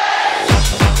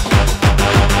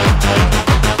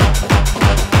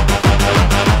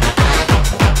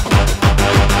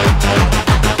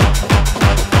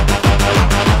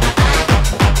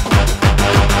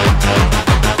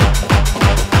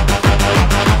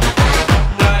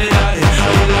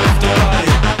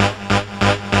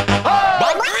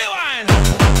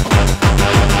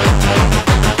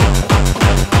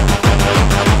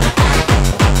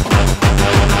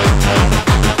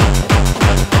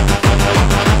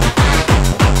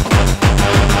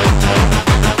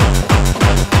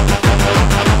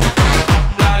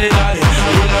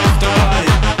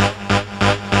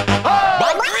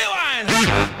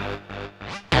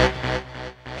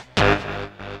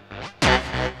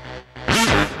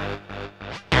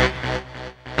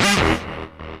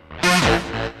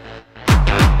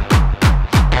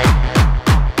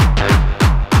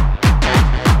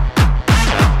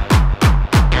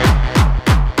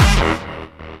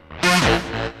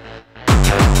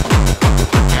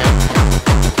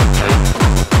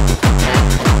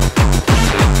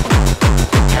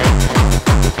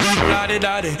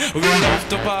 We love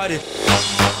to party.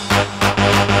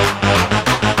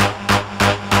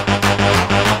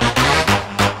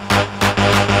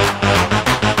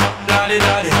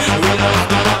 La-di-da-di, we love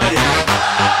to party.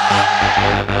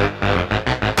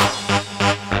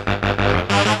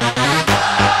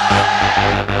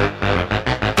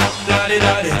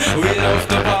 La-di-da-di, we love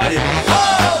to party.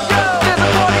 Oh, yo, there's a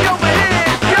party over here.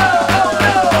 Yo, oh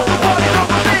no, the party's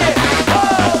over there.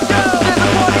 Oh, yo, there's a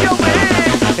party over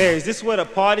here. Hey, is this where the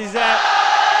party's at?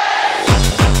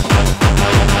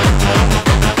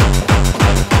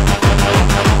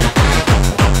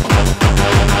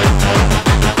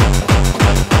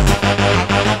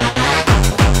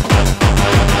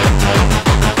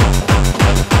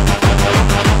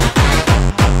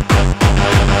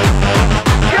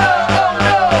 Yo, oh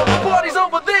no, the party's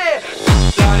over there.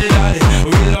 La-di-da-di, we love to party. La-di-da-di,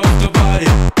 we love to party.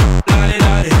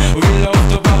 La-di-da-di, we love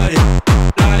to party.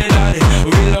 La-di-da-di,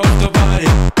 we love to party.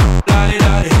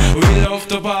 La-di-da-di, we love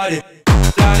to party.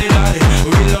 La-di-da-di,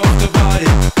 we love to party.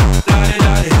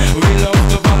 La-di-da-di, we love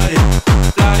to party.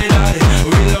 La-di-da-di,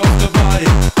 we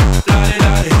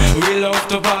love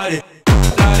to party.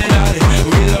 La-di-da-di,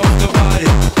 we love to party.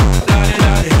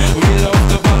 La-di-da-di, we love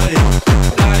to party.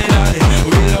 La-di-da-di,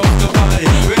 we love to party.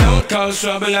 We don't cause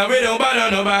trouble and we don't bother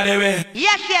nobody.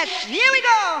 Yes, yes, here we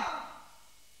go.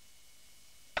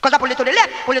 Cause I pull it to the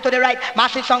left, pull it to the right.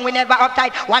 Massive song, we never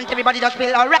uptight. Want everybody just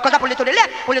feel alright. Cause I pull it to the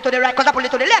left, pull it to the right. Cause I pull it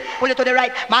to the left, pull it to the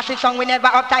right. Massive song, we never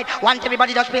uptight. Want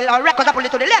everybody just feel alright. Cause I pull it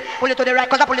to the left, pull it to the right.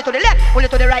 Cause I pull it to the left, pull it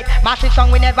to the right. Massive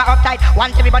song, we never uptight.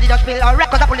 Want everybody just feel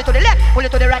alright. Cause I pull it to the left, pull it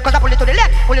to the right. Cause I pull it to the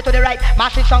left, pull it to the right.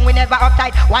 Massive song, we never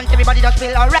uptight. Want everybody just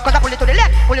feel alright. Cause I pull it to the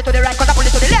left, pull it to the right. Cause I pull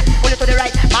it to the left, pull it to the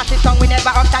right. Massive song, we never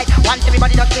uptight. Want everybody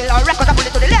just feel alright. Cause I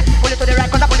pull it to the left, pull it to the right.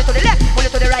 Cause I pull it to the left, pull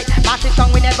it to the right. Massive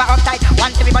song, we never uptight.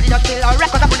 Want everybody just feel alright.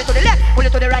 Cause I pull it to the left, pull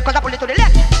it to the right, cause I pull it to the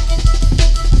left.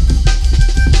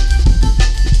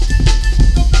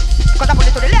 Cause I pull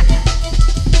it to the left.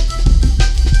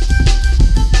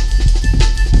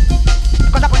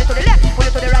 Cause I pull it to the left, pull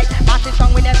it to the right. Massive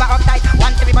song, we never uptight.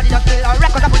 Want everybody just feel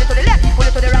alright. Cause I pull it to the left, pull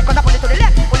it to the right. Cause I pull it to the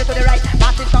left, pull it to the right.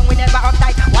 Massive song, we never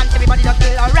uptight. Want everybody just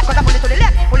feel alright. Cause I pull it to the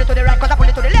left, pull it to the right. Cause I pull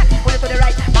it to the left, pull it to the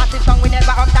right. Massive song, we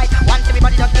never uptight. Want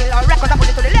everybody just feel alright. Cause I pull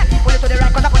it to the left, pull it to the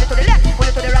right. Cause I pull it to the left, pull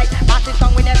it to the right. Massive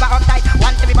song, we never uptight.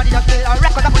 Want everybody just feel alright.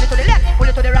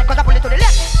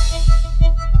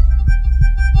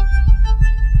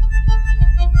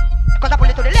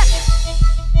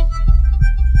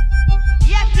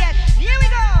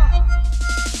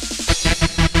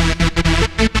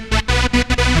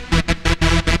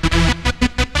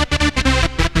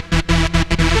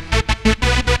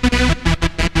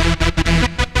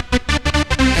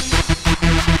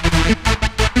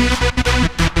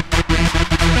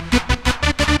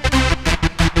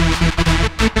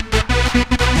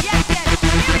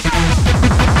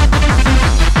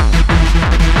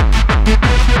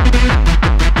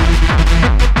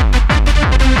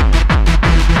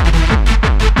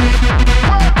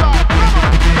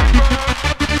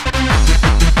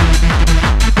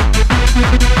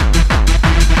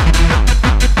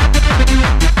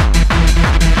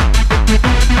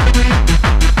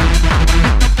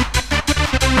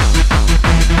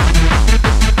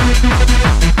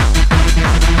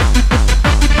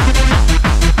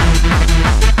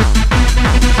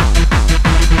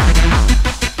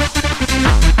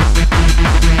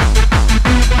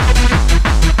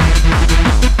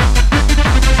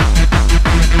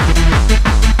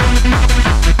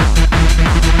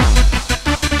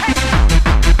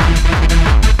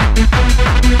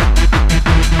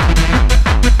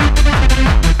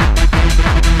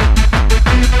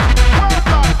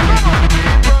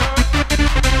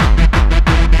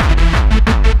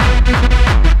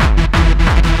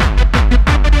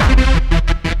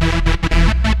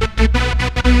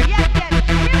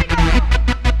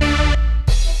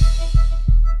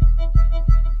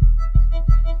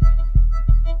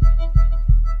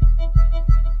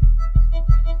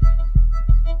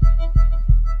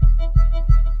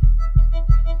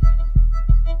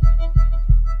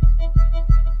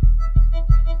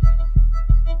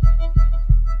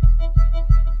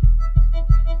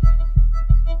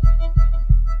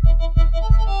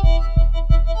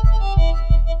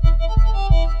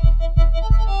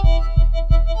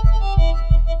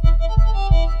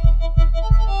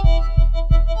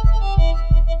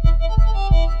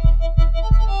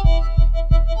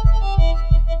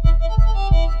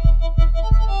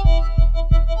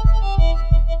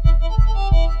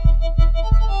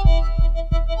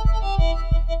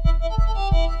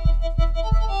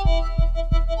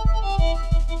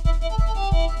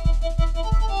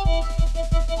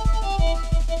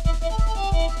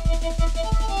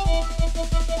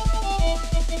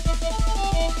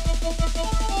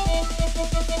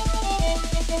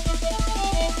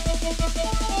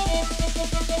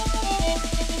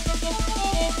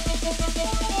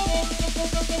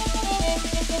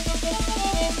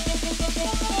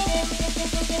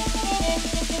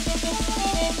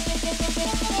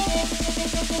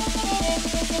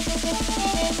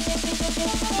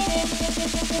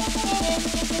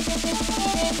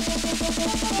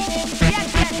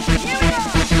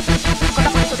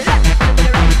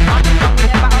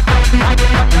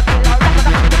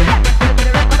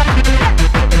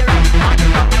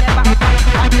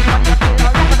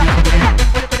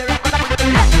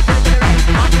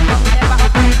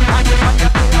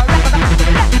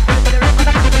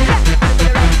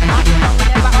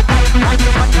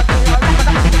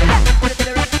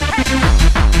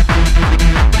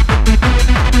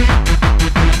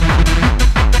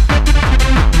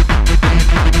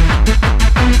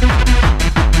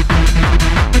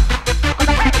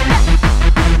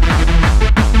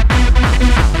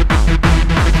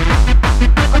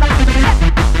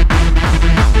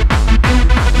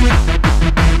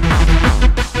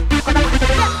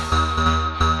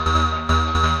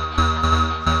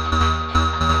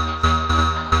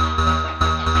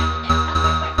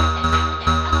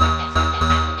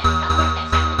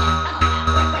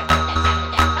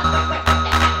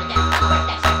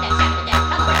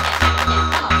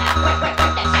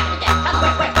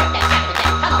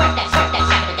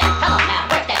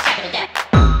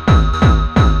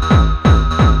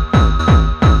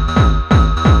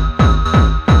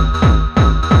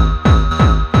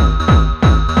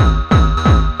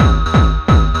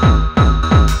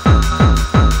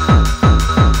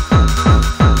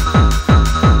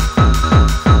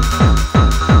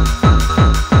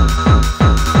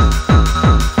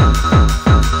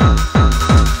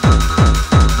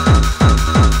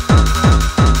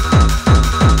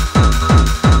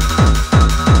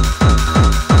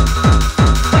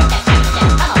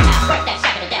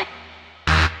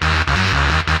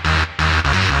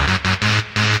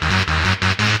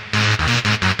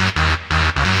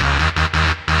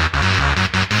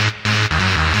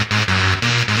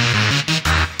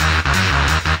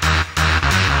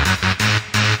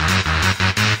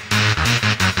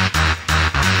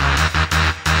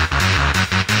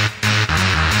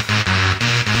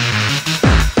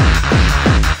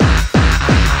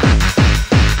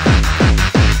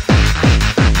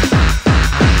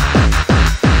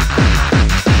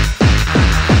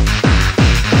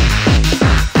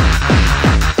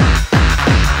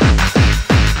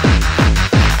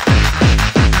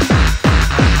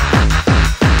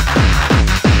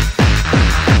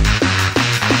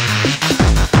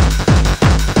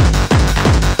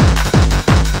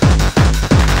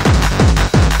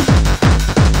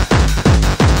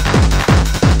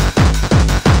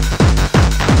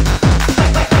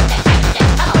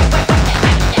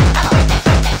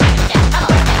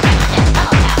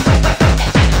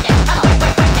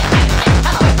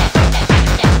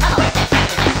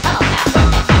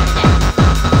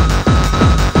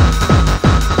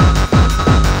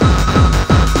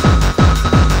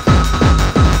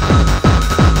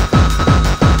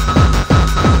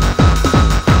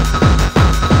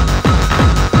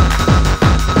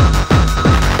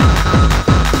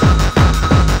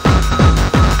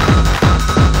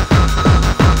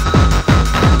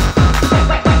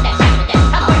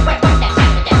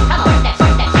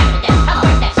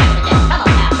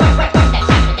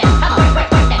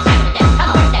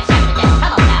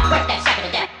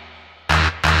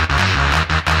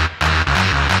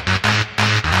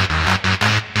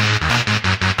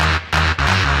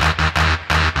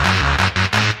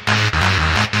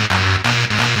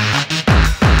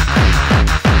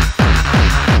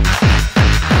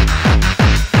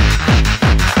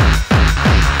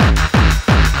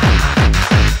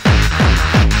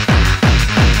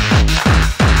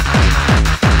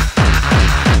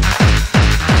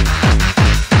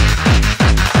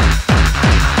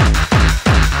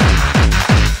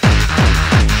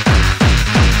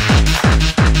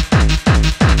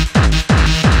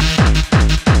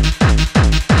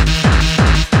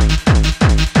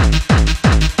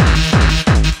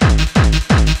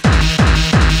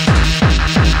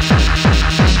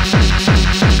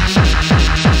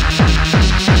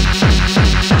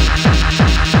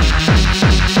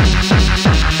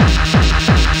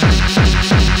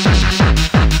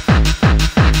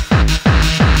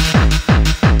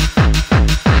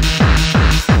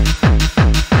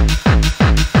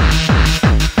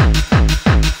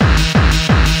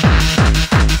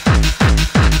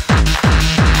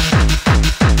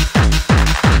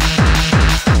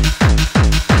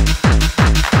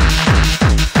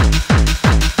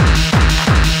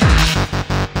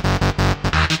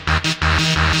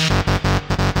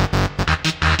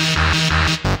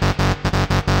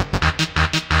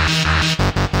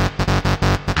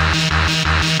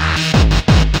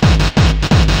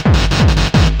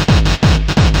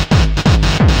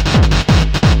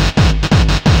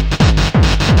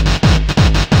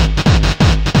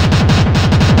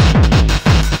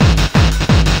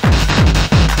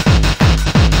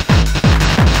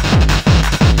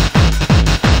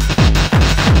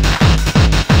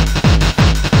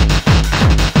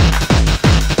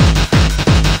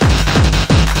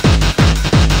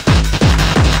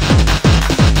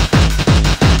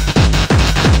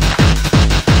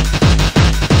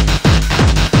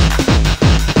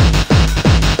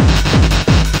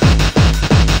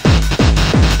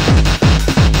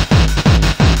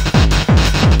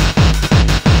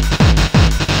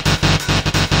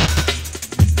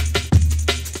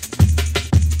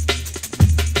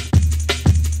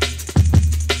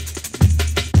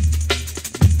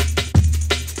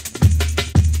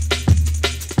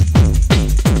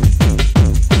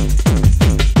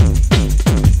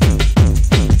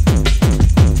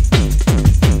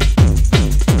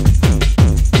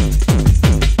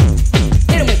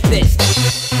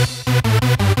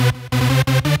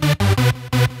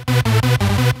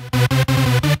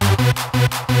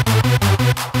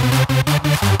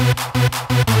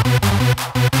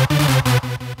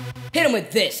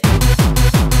 this.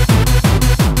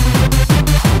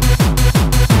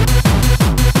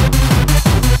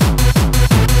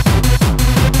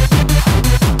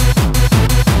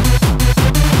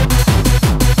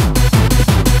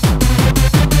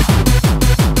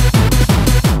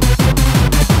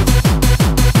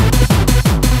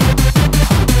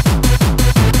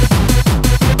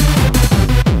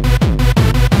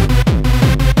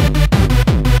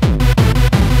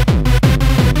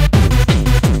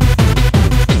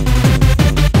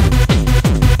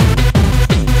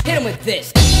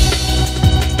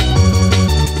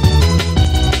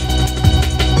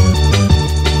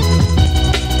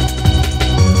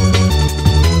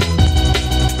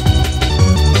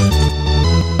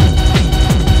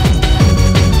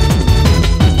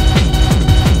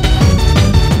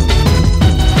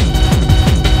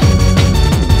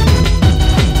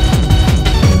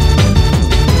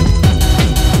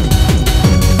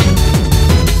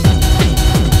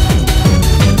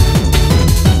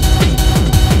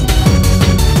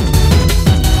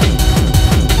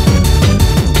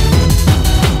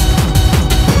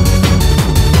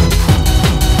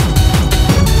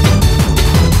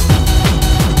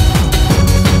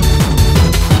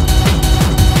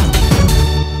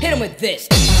 With this.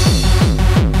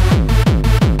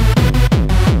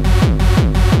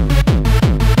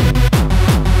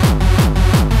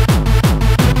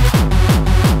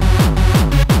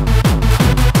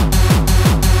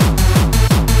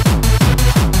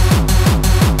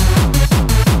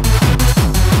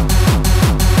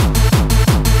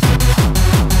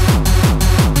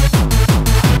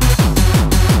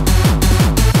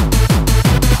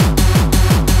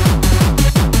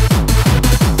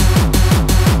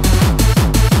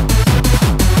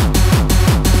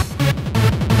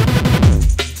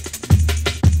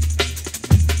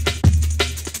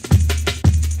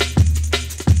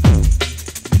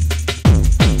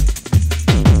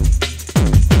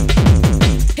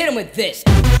 With this.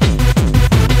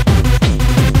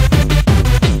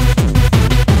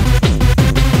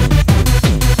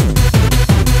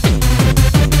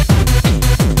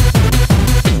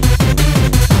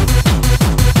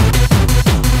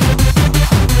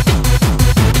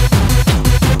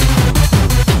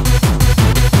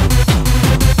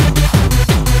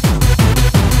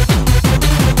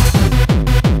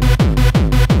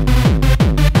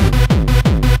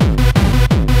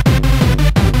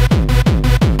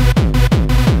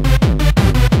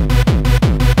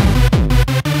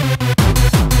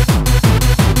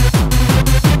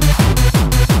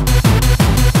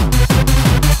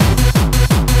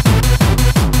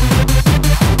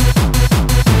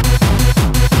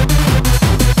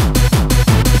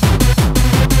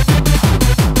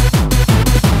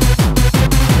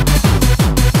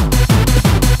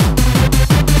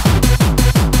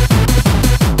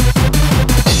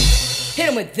 Hit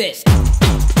him with this.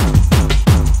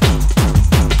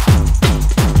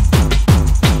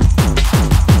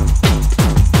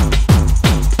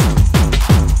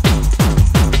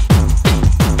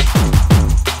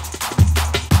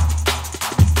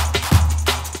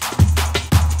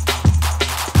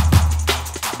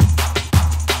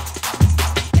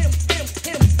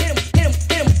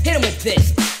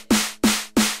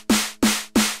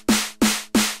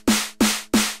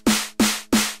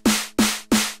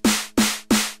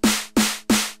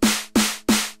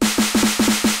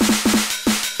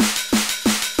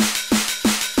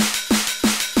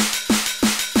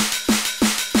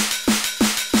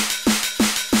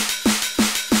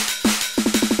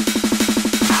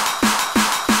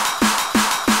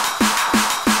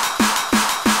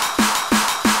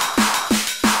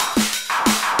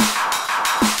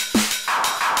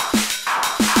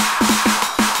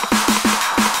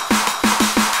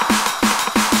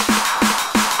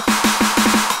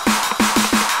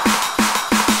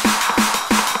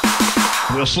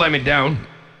 We'll slam it down.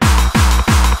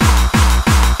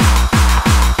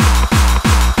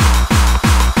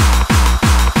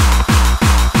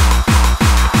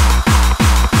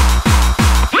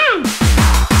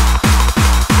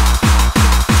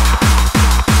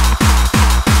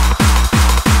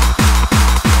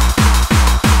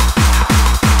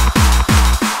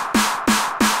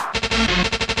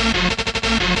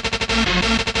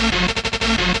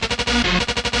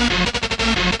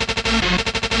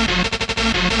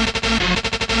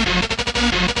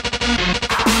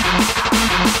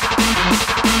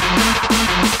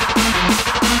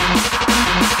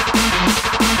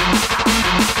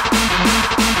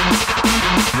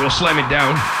 Slam it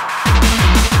down.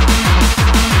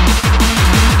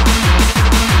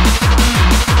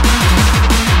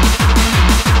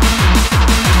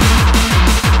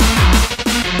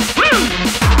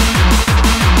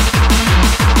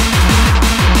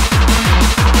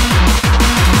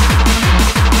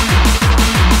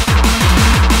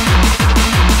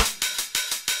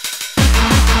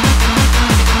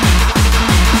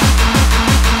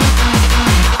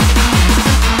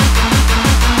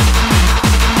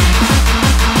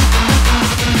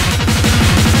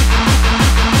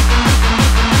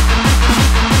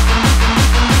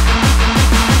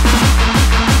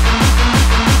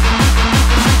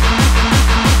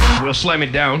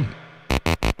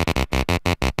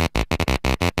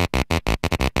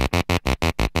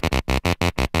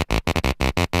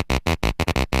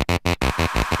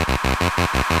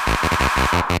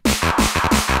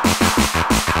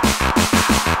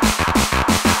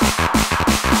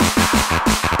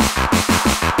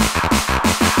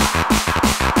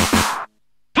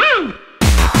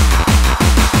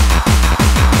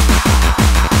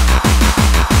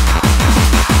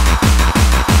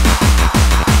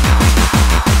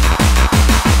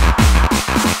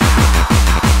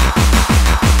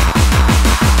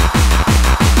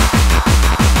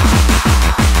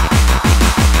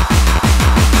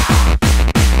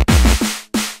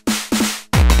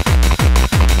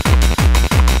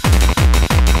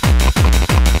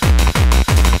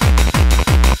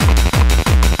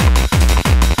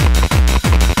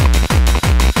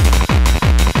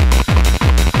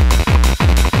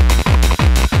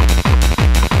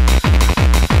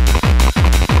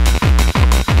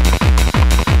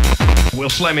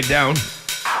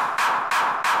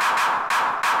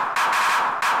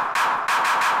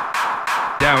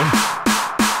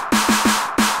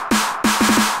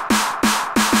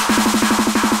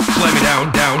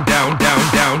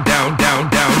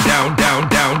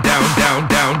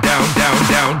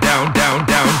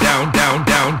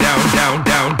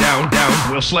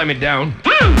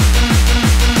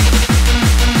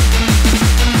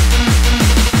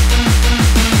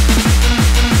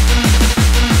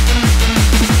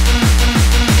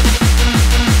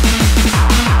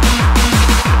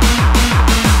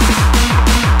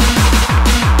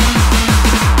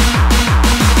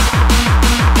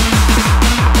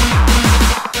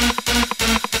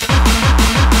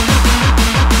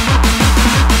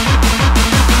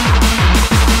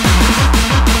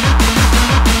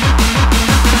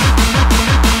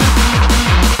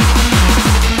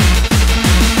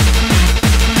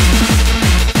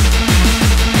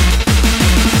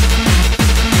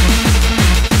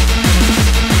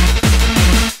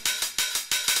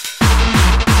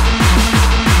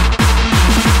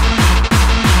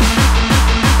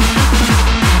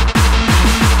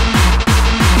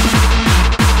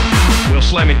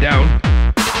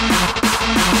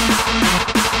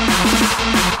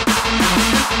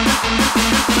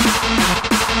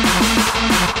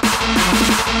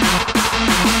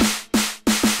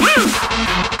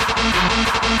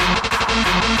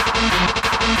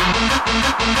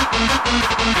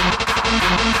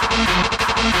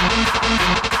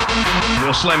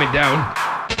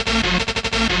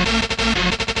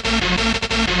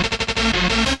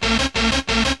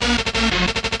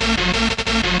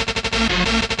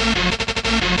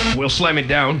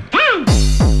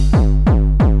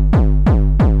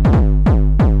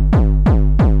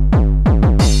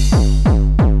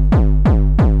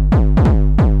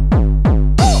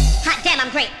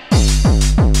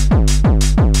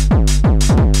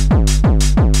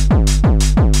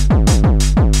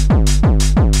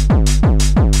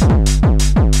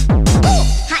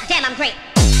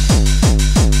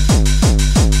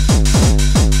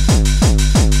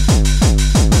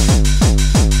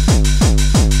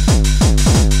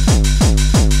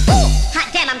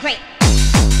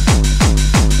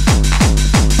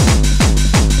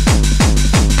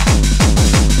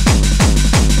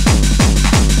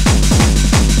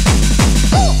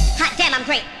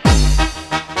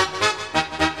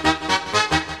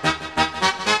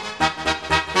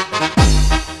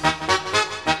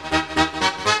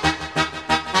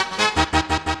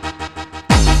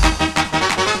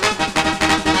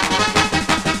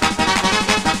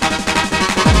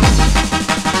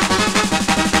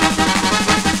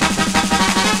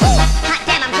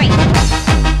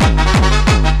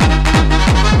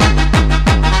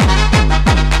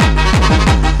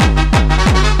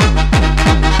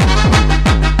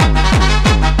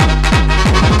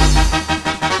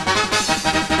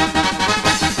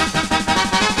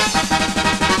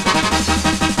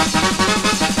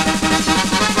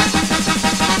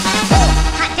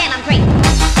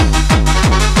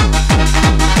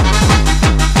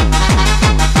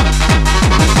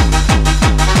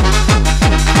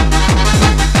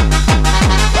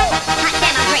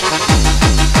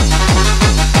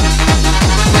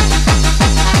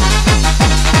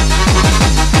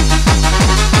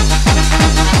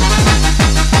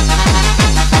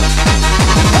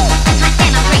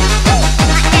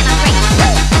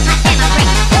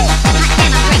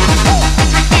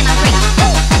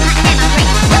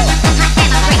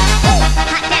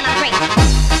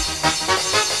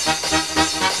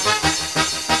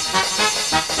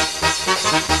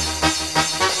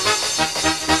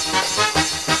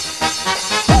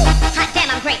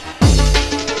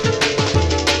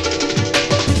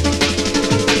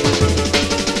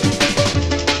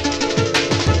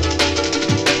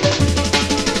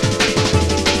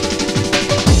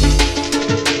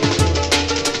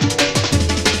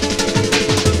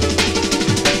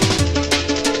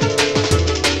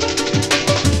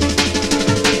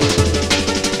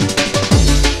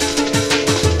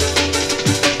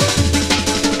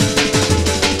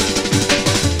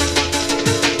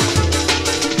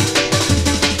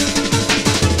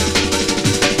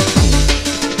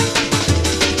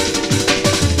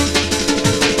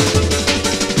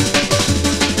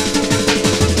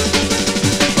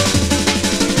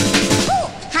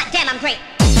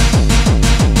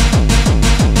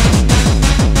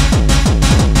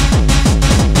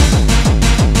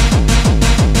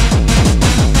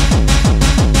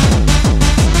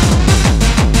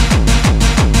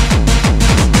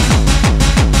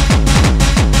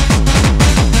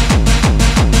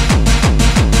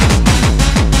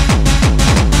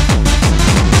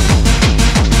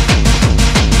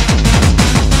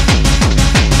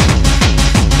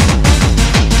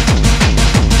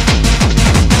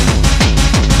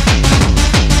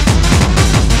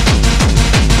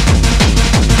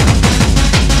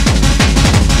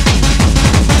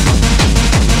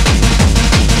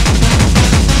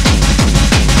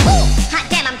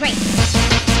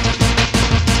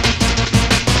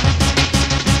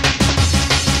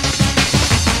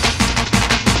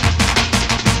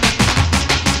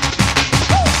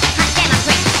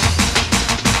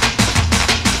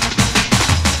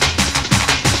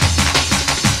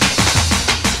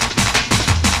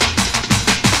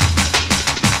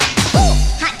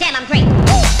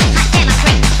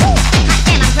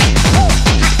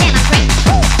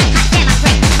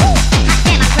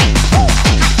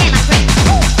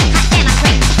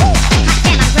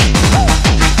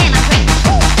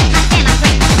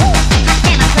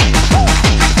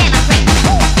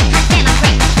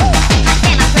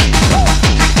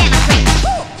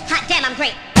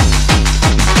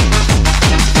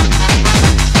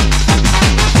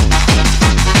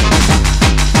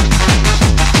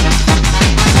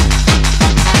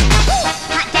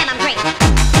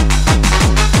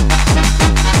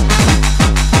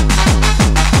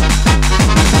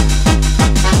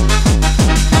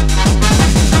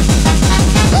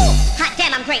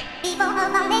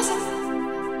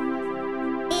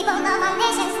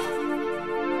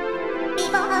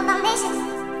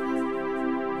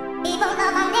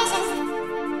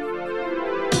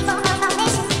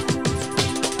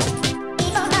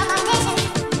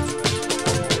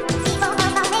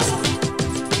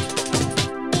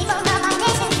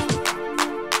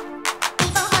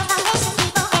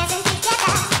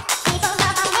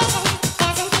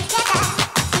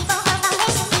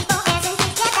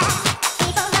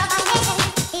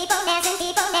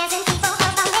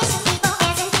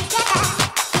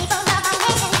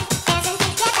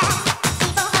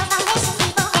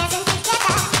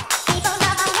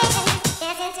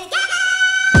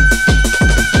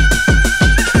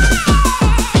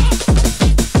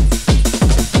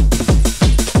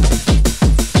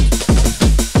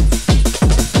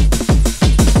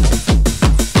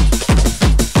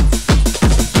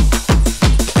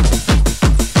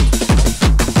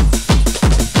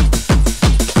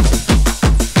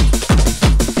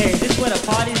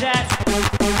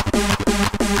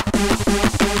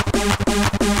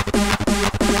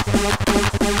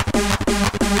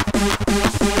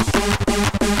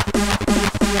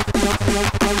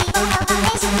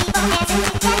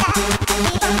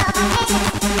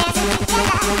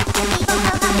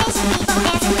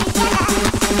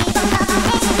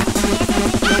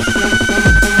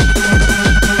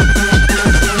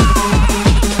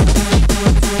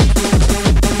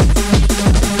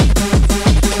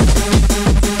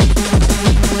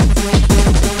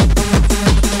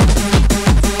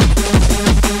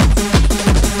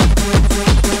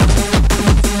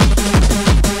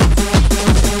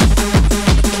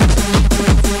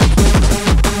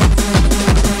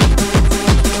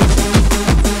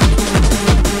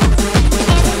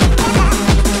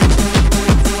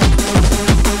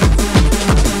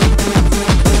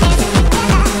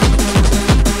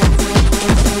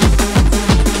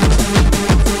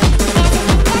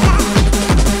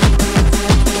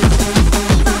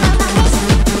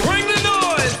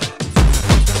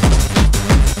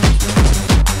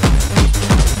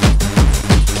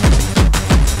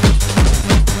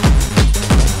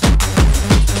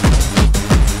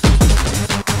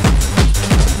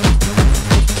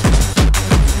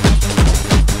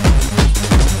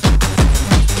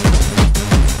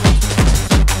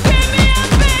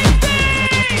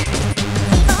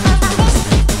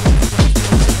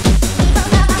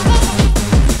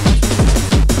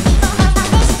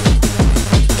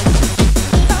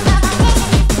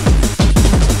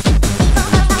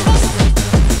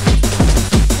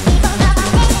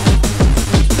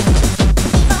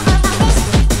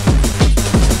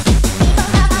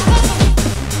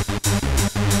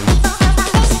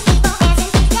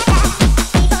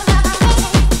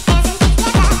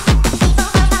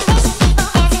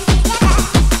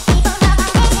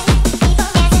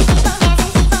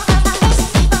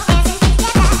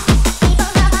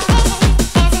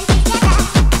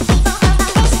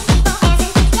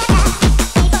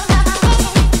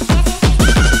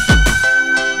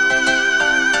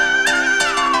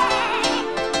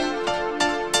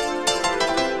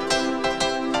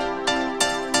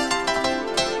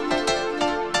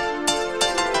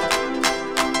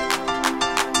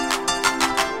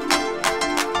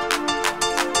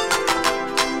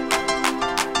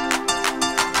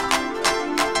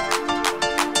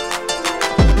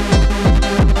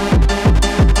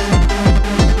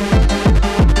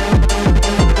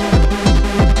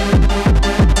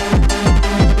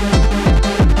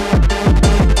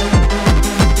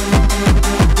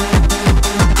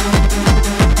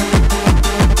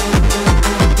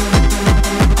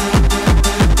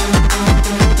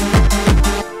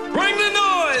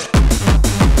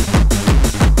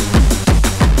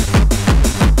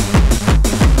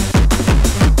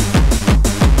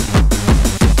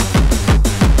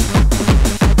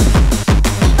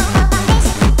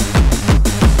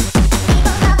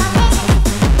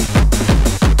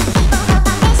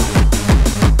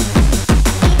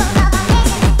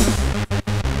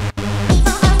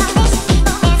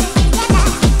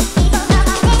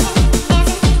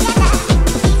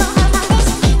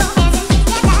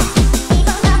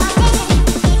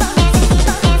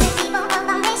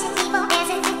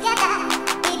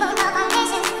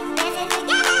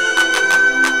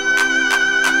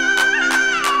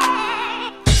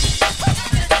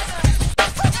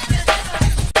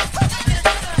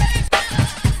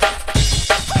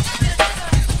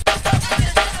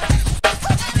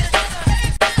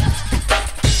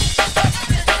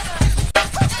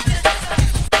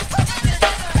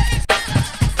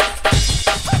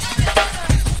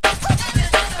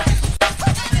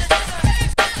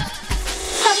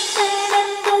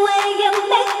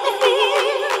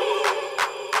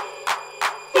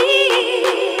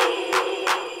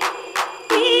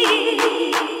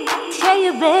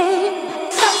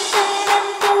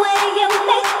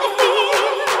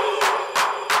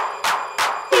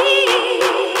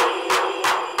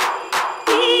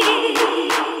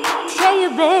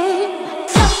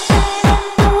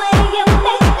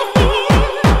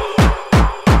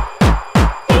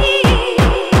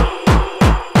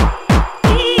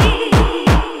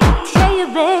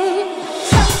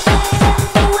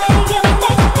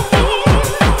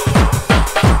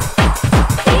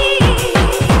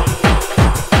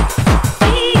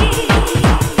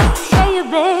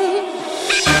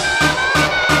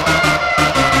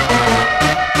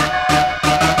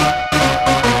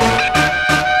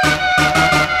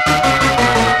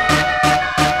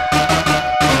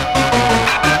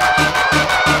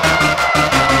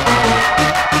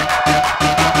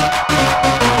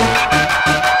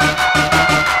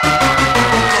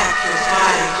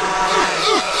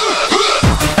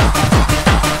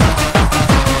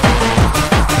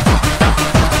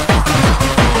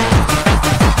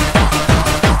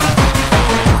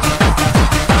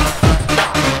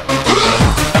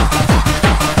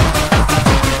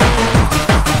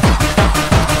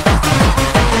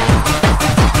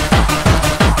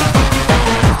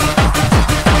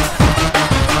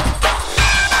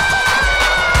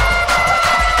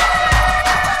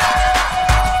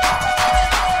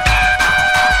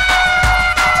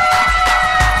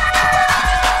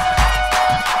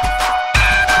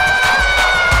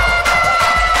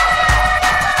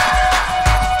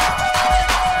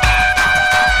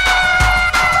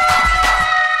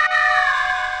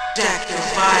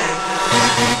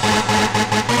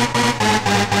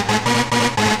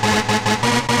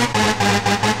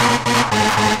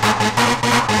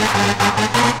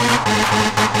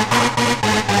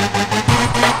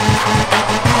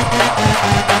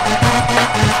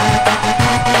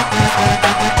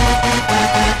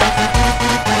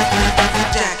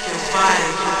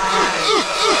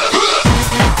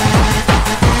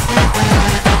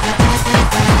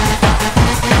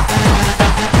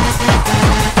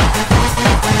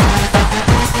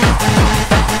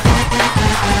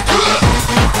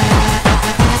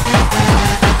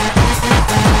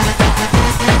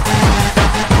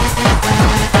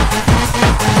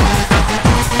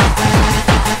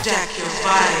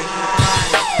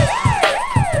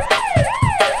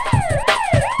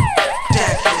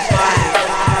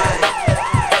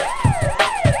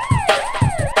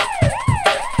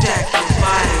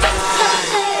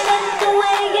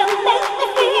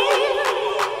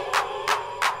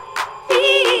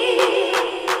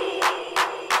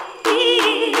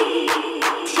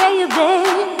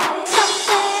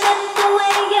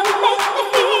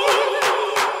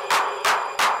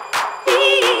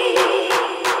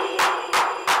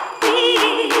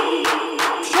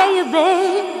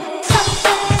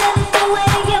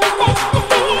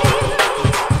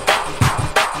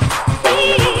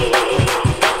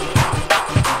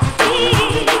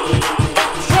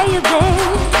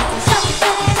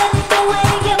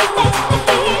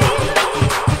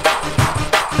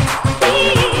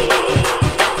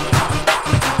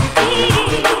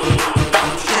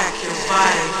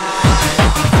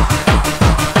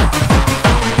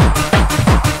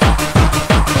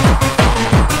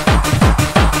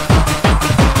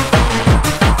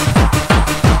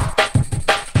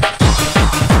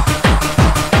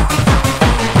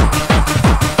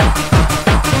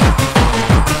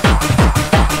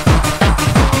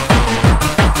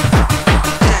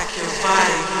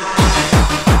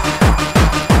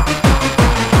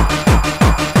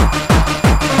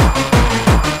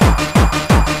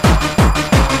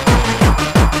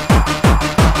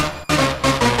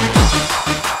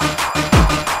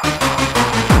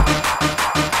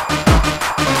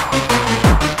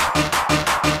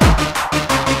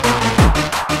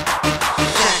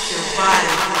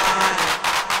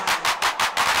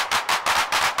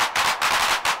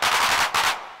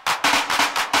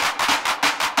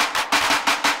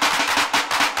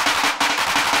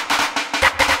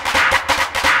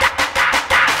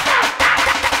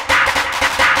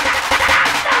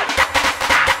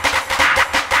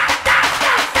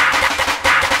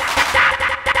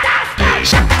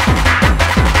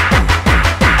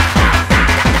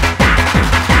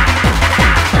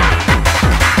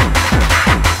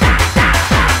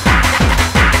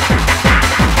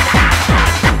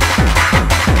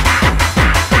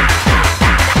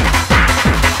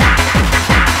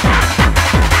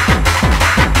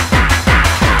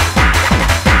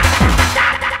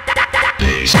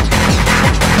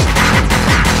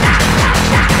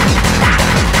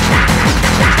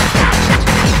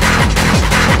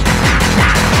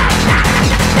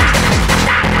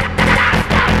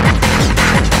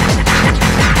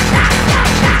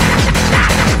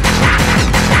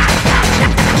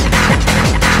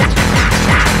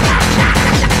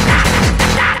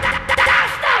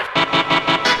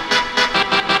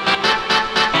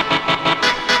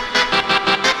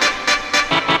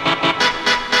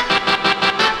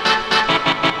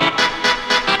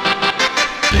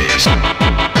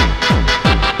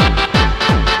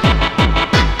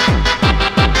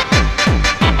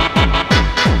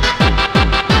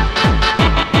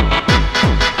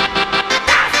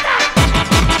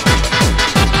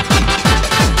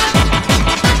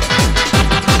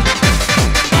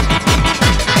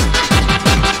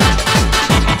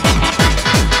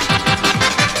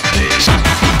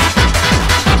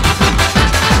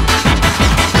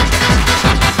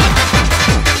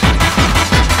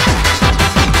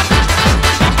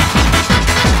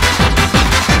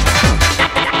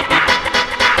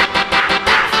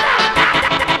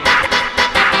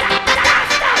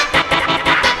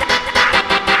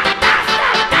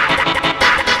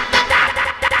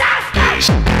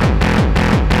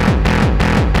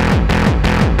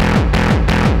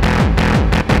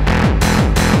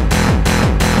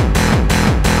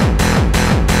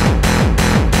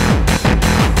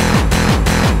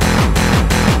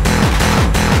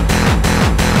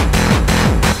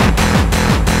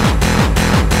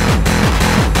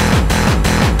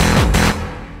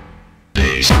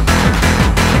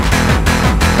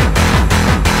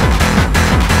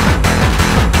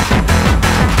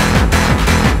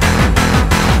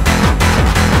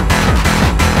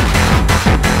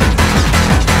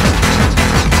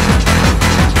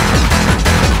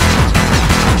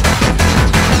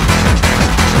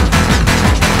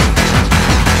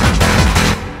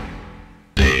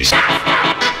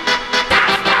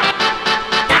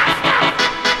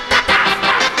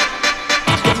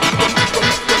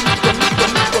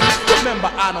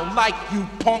 don't like you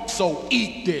punk, so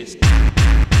eat this.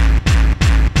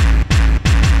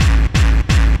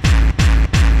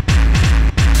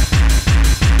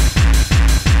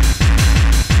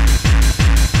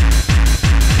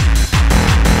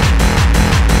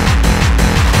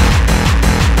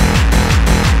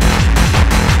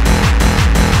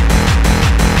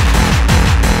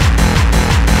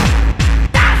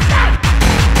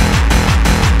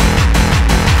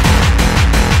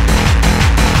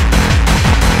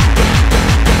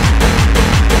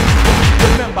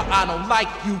 I don't like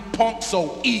you punk,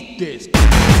 so eat this.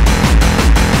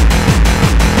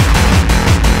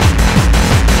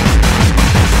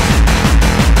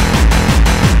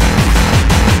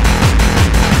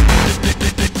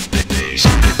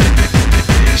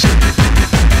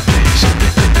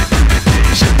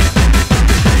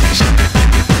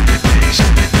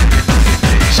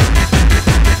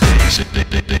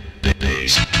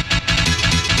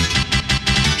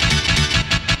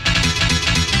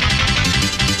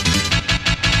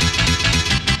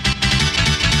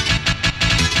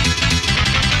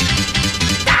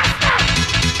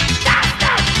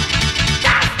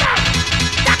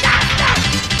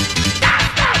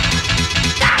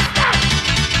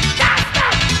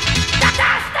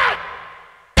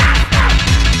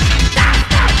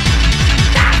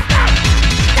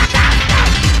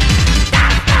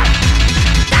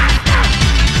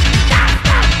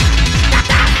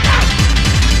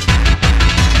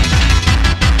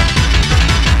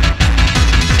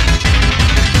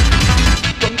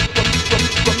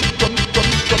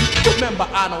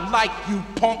 I don't like you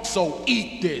punk, so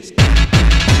eat this.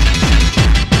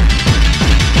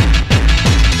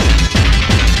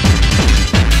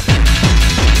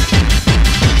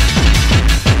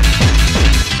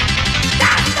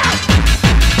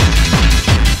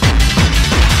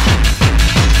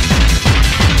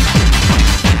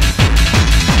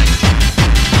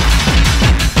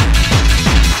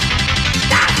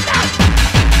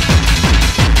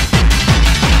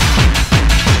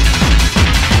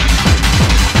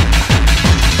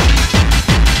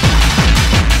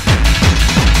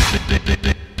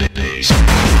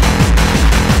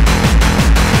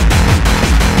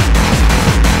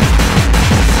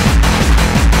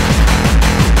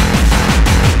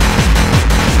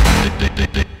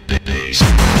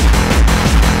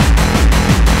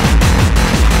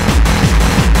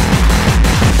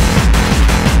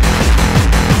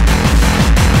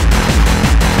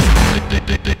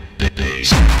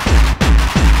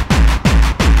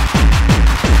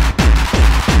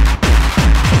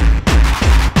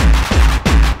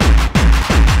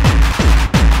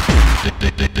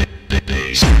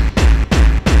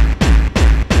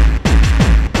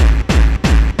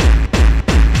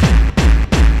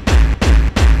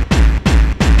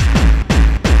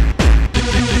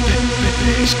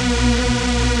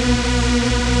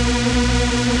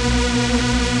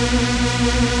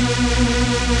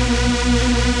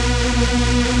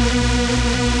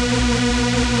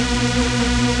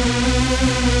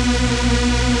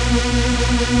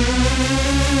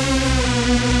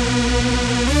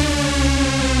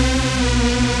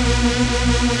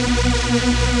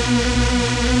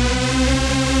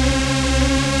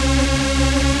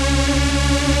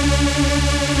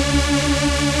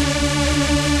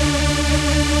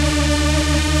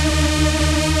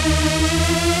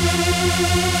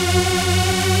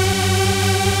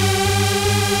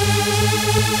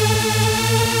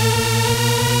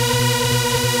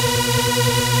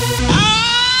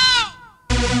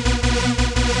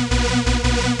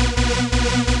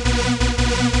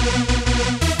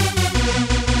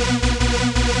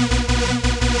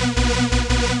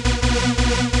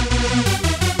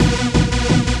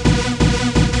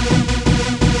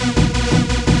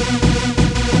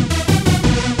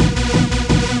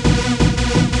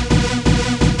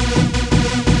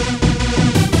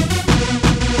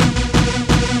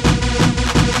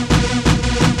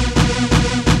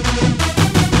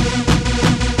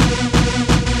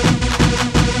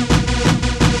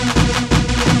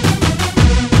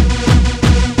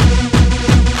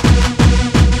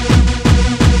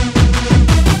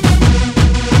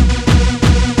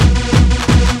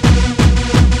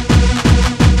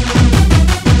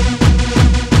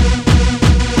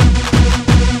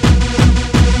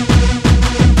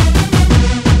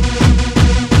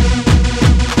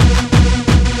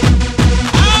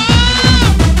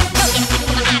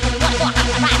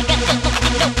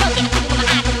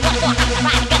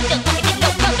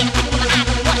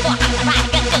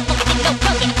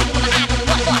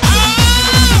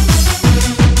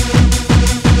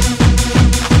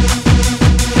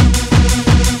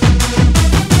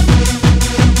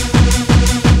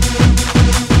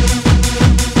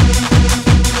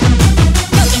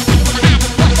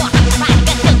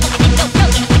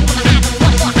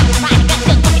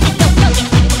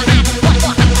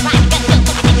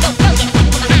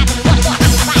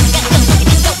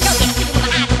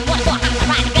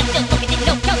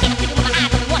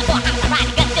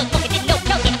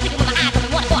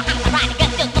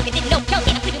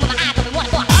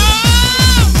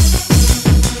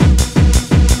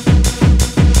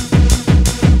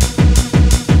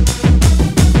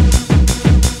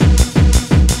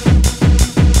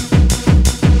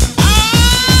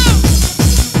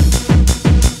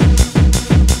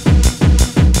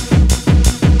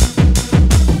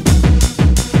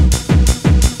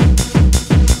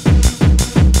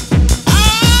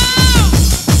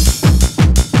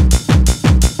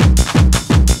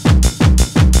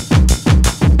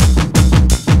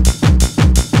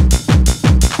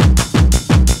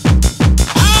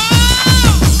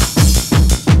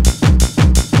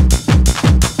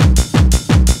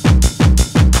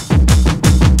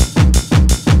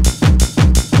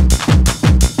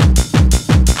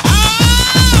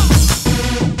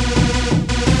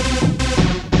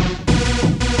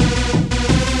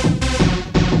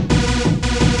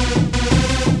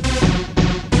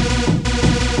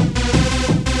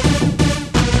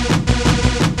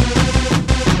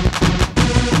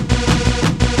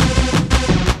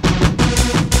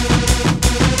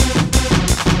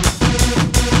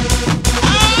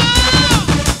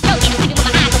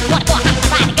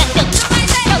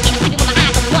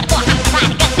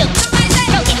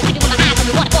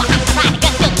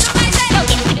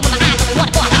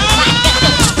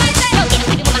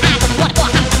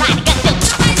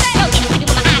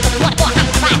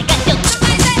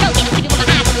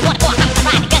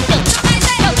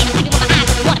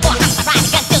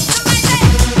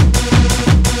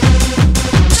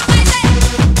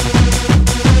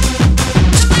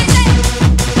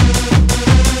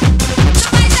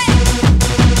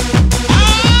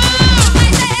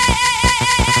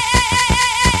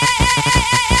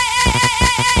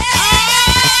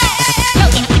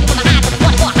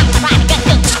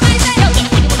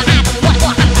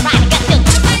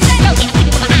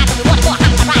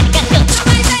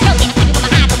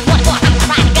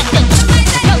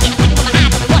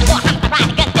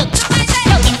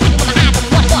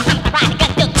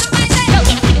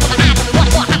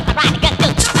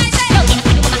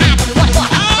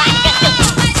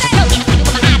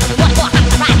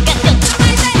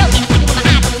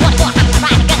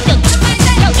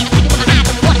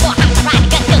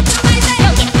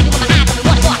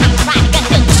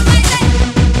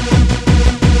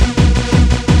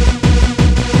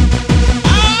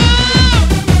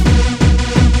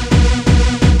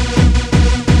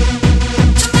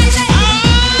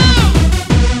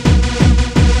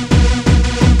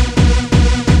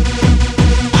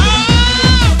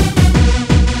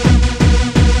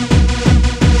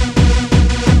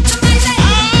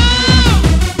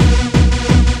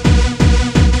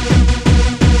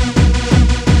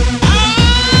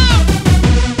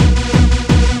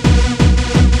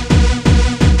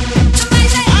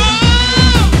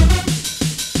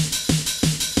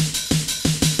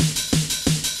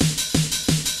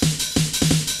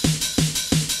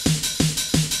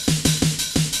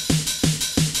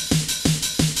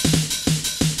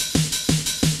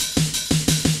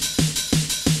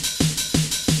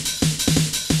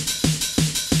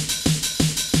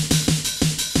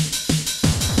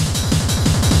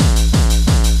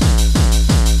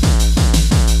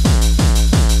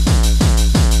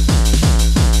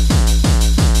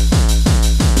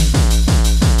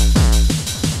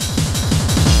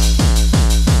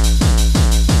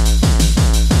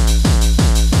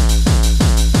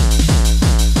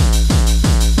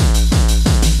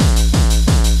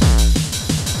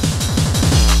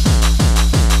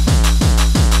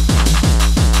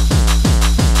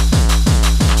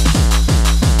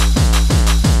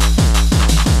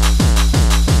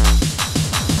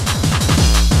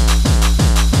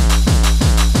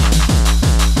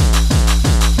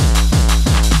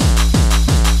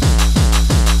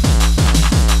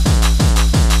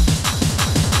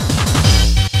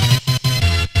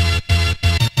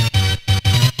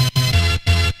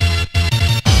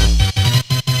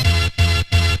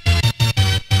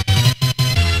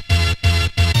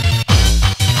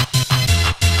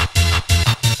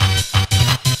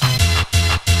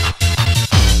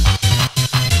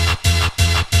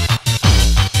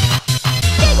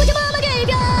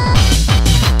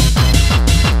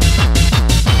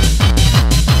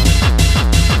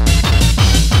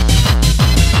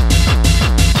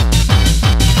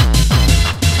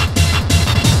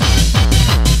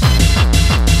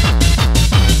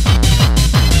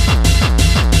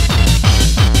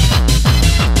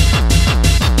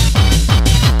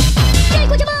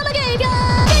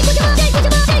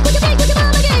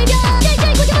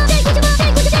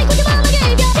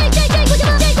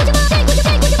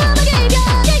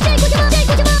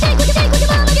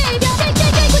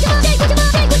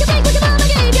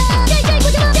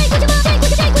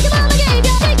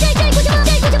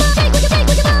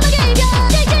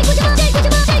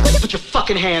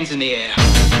 fucking hands in the air.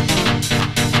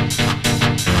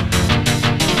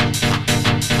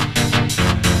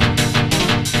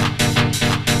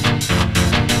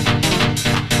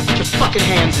 Put your fucking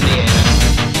hands in the air.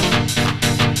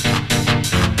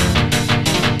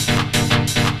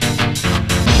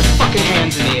 Put your fucking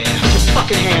hands in the air.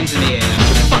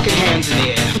 Put your fucking hands in the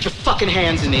air. Put your fucking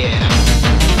hands in the air.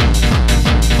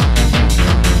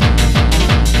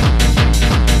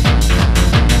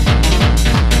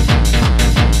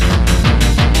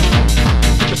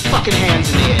 Put your fucking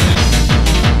hands in the air.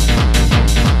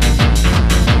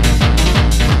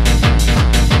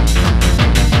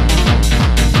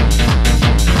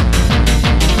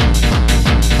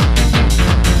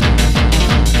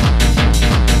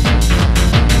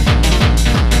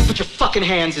 Fucking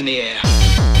hands in the air.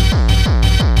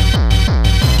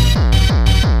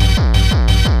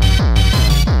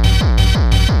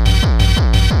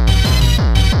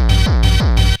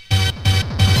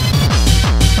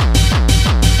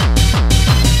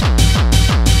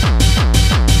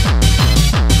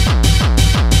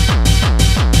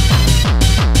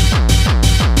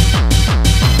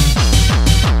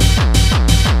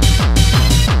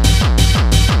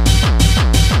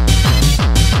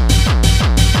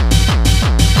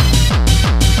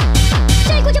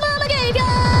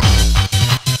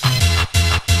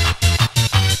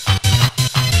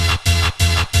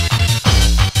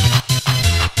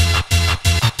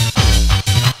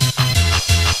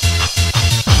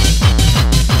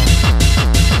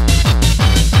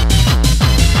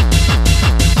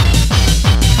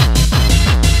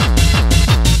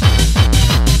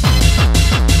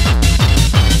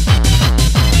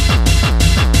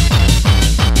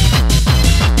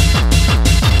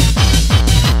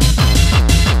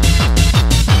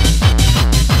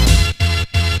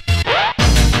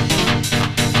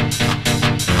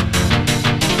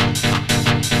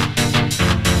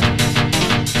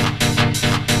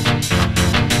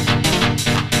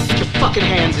 Put your fucking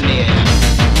hands in the air.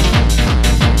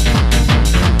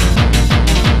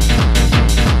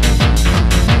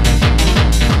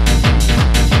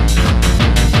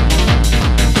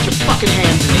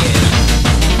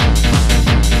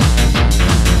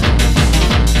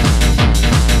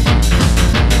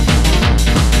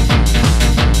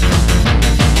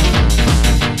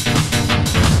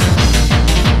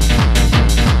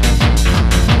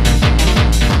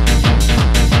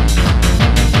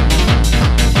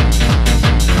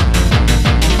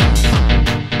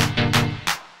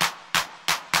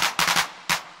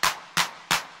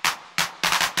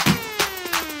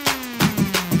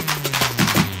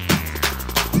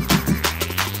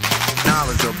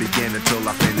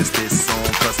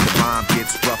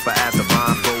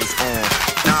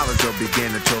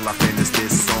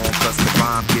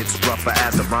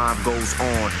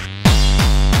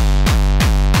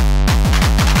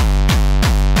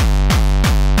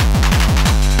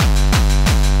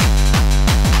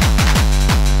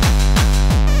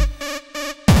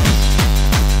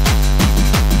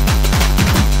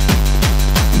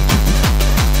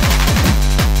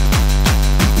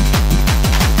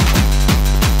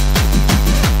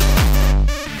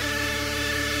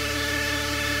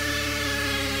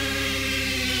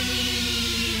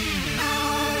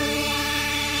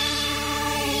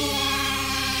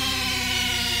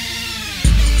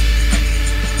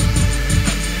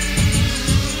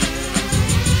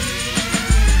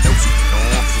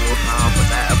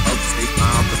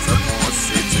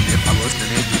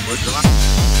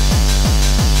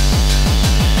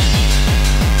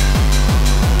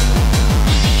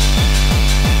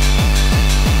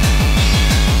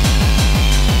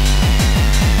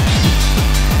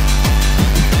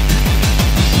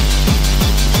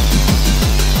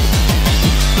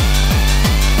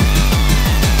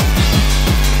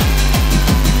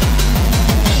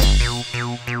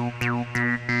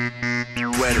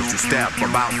 Step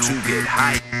about to get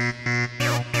hype.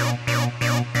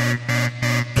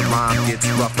 The rhyme gets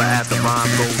rougher as the rhyme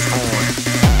goes on.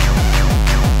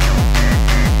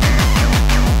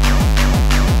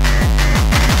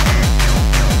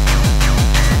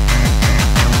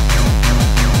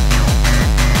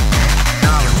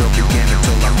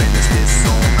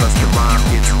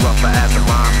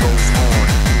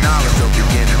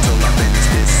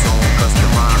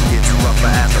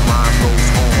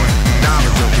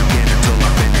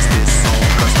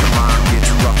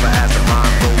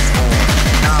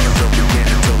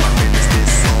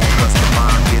 Cause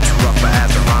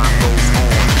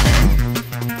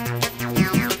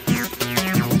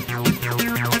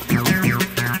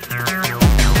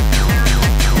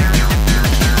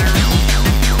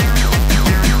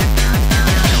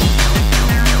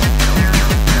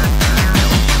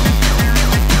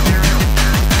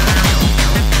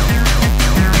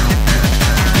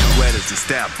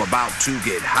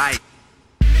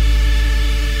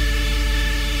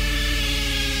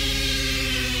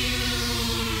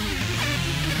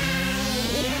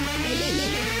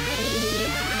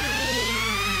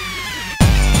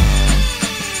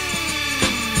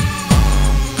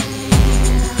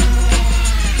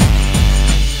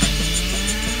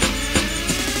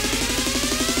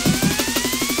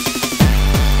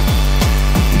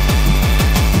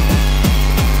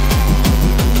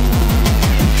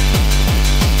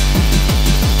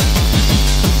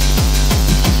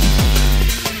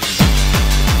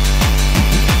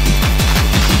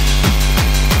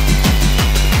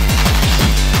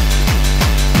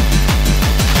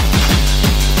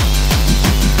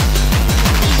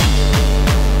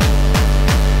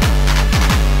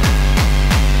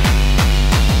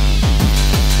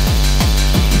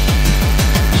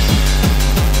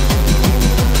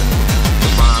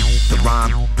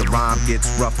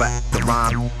rougher at the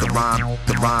rhyme. The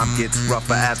rhyme gets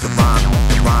rougher as the rhyme.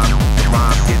 The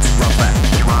rhyme gets rougher.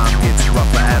 The rhyme gets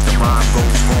rougher as the rhyme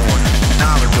goes on.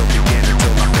 Knowledge will begin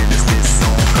until I finish this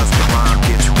song. Cause the rhyme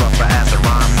gets rougher as the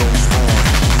rhyme goes on.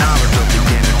 Knowledge will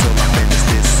begin until I finish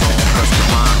this song. Cause the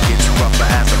rhyme gets rougher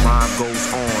as the rhyme goes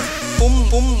on. Bumm,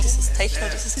 bumm, das ist Techno,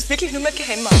 das ist wirklich nur mehr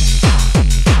Gehämmer.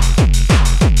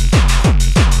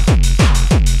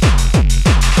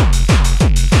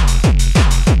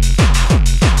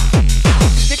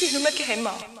 Wirklich nur mehr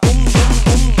Gehämmer.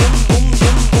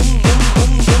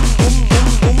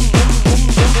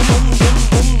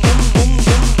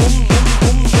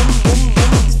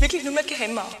 Das ist wirklich nur mehr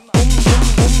Gehämmer.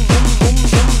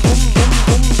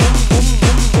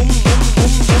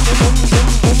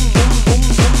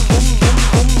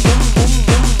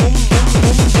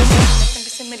 Ein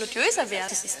bisschen melodiöser werden.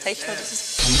 Das ist Techno, das ist...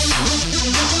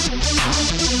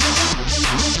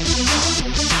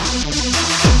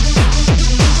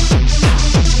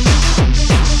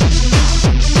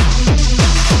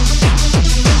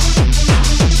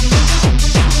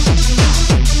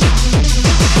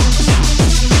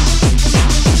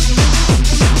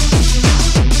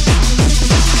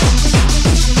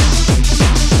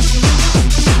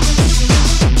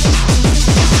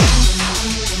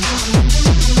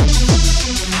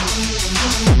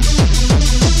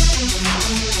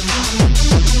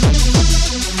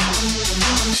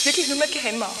 Wirklich nur mehr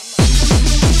Gehämmer.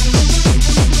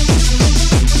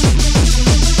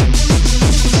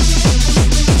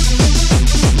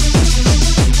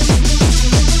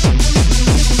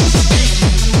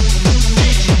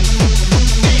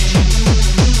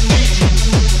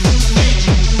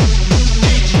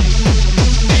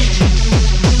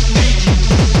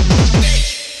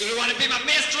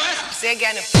 Sehr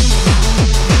gerne.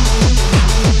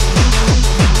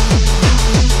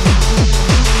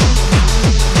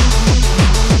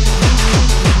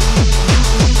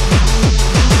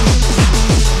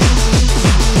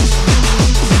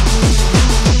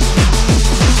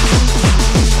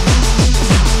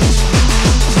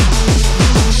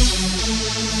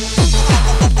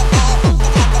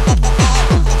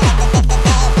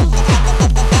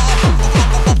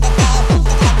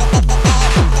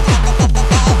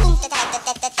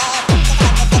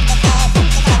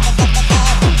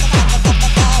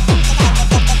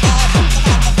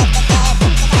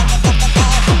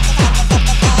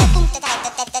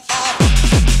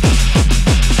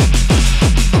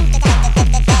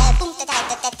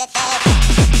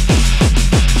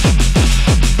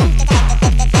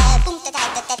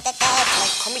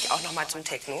 Zum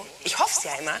Techno. Ich hoffe es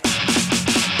ja immer.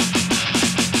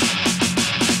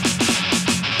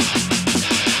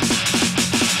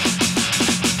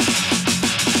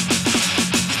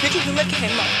 Wirklich nur mehr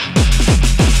Gehämmer.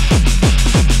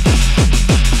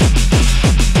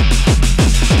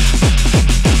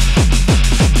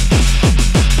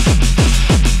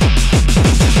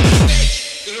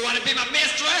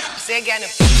 Sehr gerne.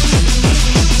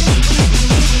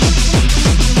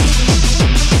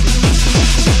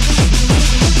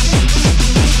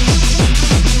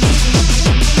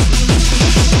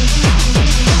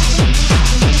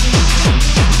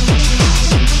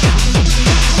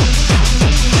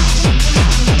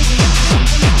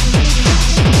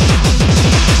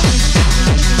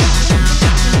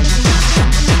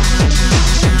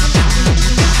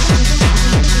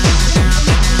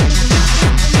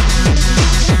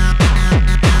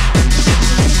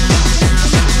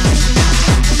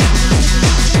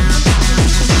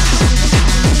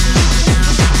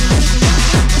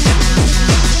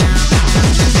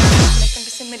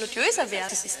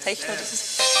 Das ist Techno, das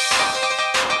ist...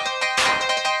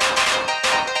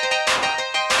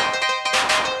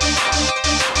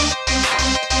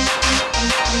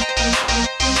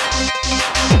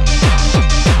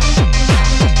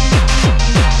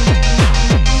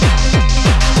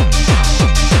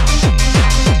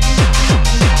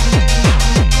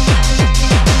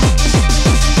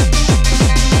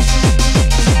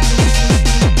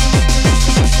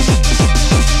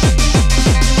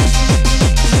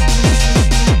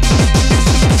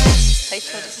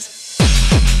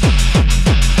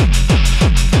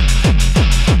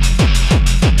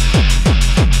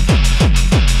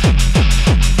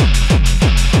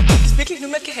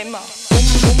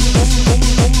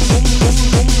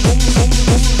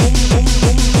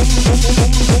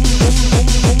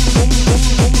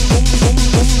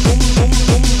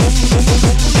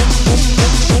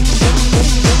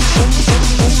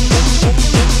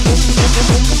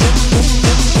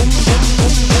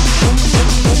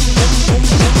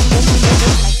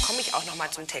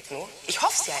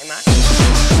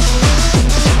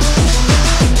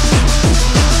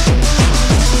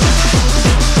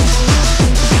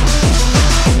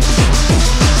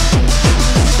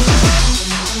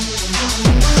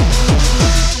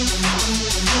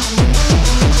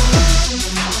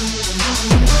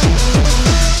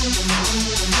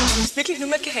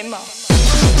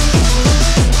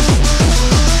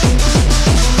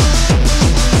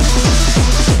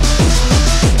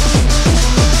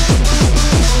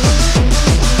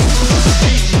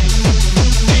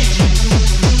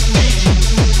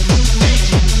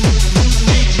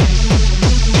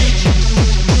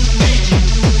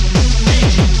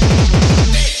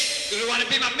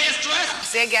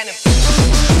 gerne.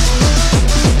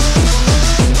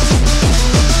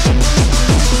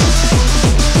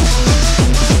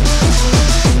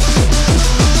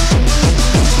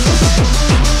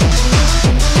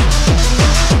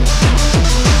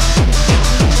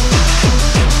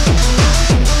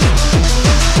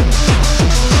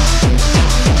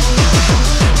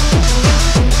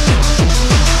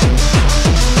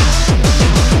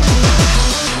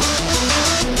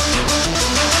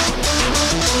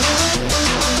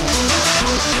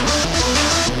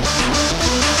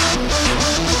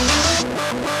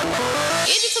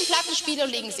 Und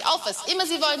legen Sie auf, was immer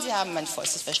Sie wollen. Sie haben mein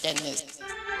vollstes Verständnis.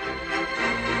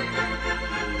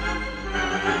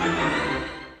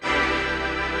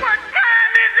 What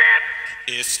time is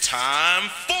it? It's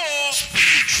time for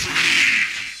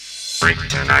Freak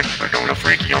tonight, we're gonna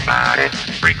freak your body.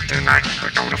 Freak tonight, we're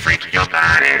gonna freak your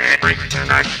body. Freak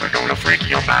tonight, we're gonna freak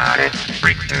your body.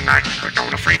 Freak tonight, we're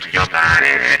gonna freak your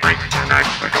body. Freak tonight,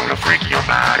 we're gonna freak your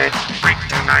body. Freak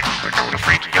tonight, we're gonna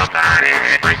freak your body.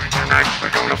 Freak tonight, we're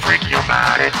gonna freak your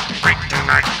body. Freak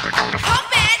tonight, we're gonna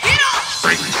pump it, get off.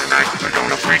 Freak tonight, we're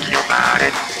gonna freak your body.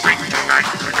 Freak tonight,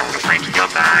 we're gonna freak your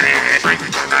body. Freak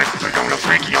tonight, we're gonna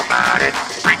freak your body.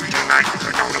 Freak tonight,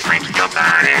 we're gonna freak your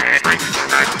body. Freak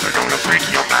tonight, we're gonna freak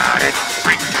your body.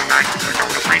 Freak tonight, we're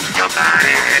gonna freak your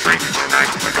body. Freak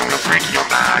tonight, we're gonna freak your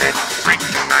body. Freak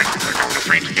tonight, we're gonna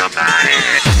freak your body.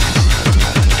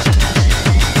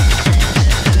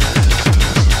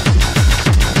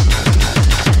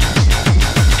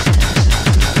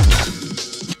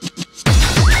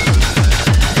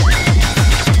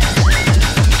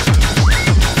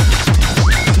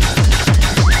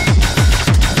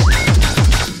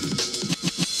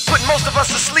 Most of us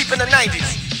asleep in the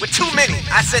 90s with too many,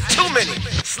 I said too many,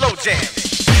 slow jams.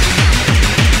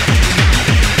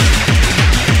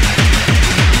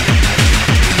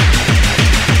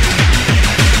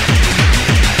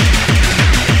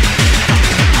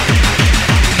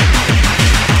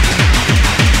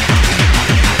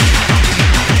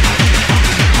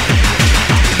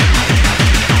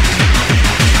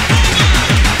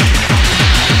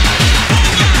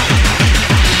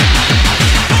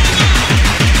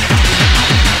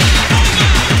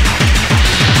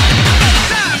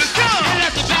 Time has come!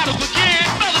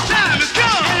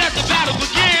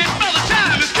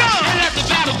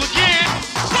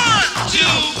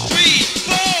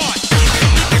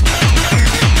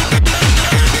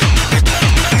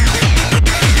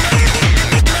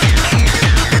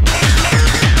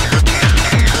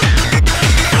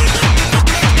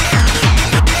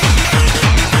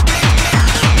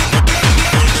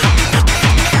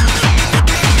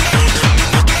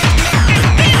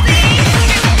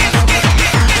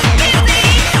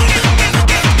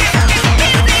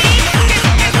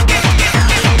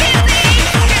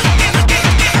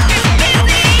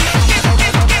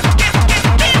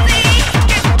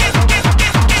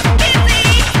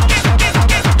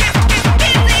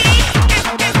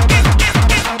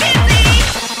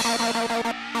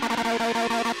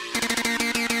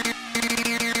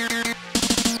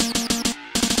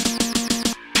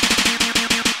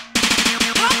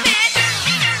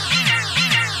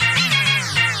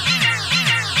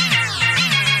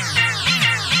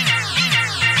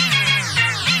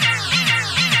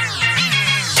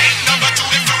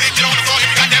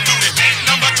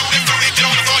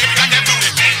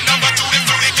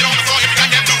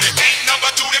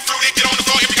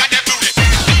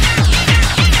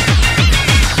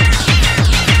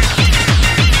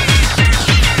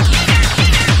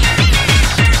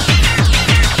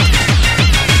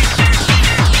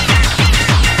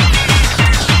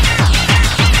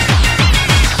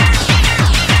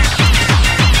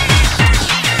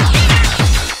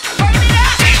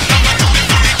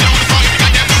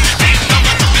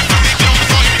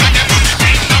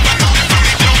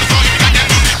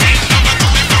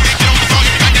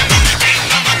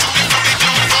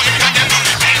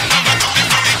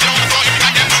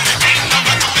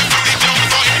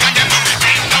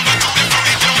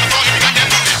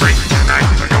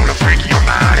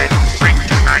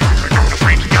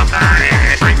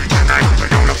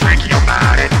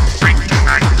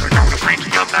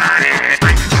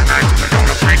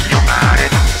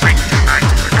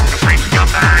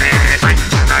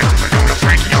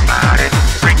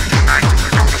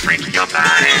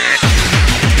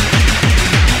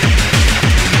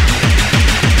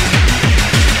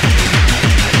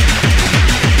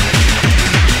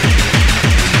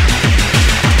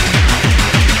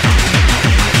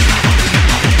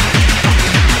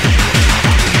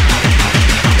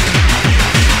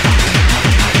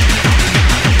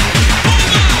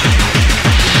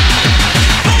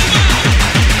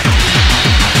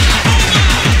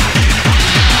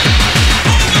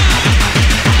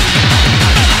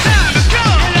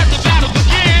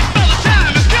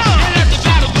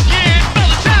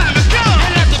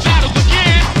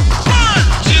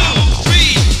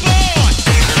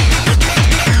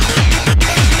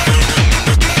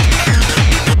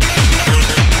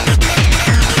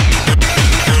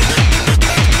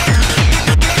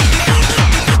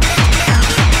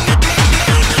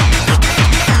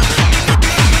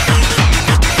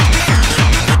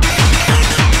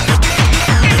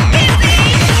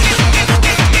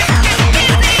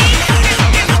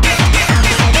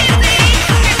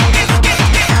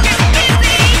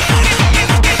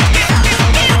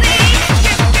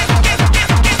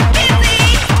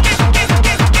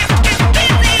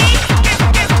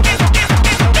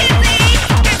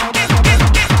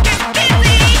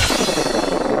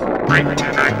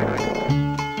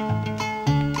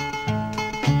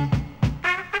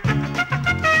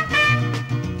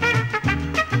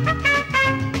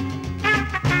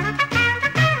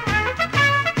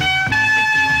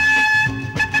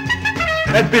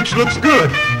 bitch looks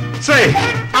good. Say,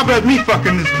 how about me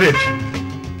fucking this bitch?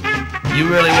 You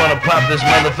really want to pop this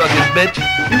motherfucking bitch?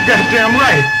 You goddamn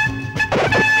right.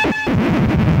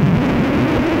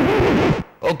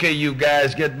 Okay, you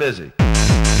guys, get busy.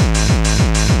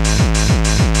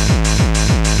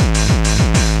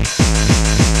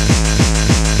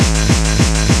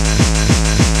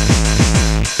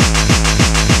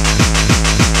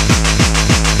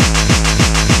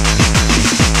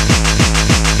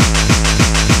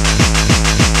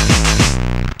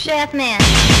 Chef man.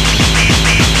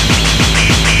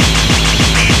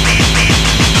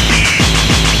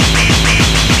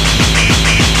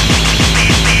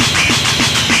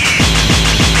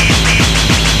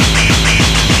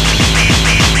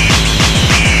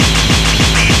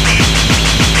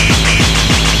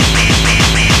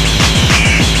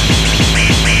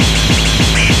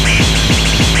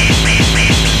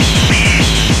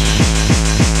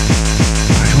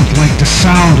 I don't like the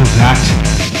sound of that.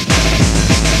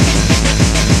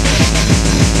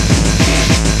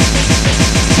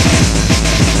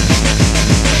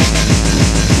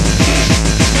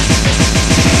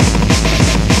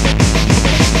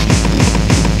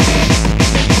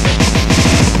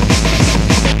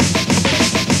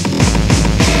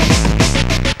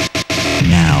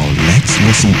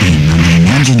 Listen in on the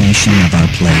imagination of our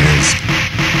players.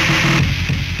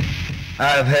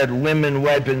 I've had women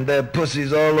wiping their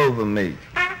pussies all over me.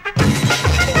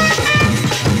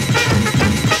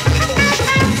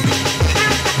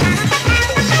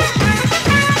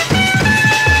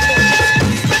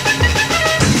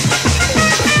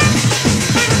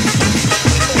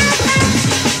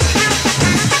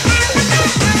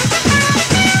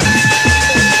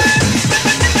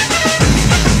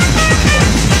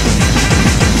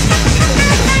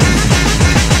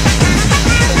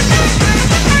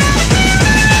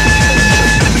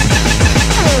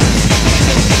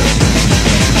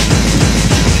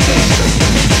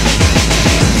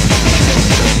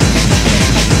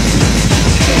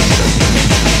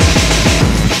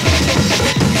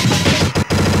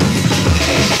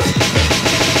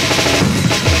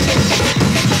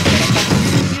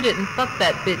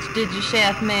 That bitch, did you,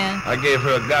 Shaft Man? I gave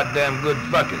her a goddamn good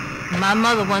fucking. My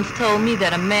mother once told me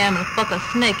that a man will fuck a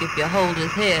snake if you hold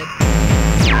his head.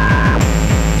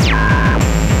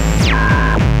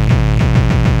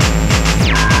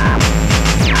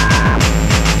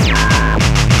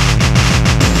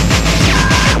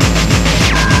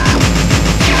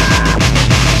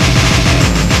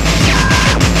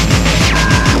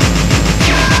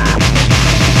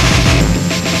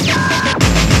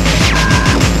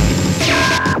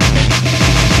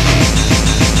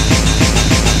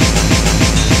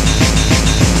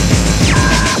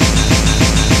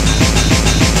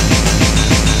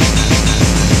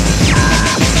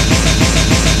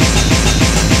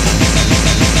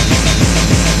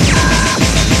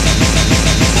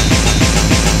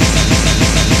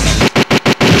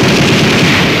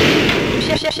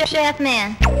 Chef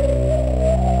man.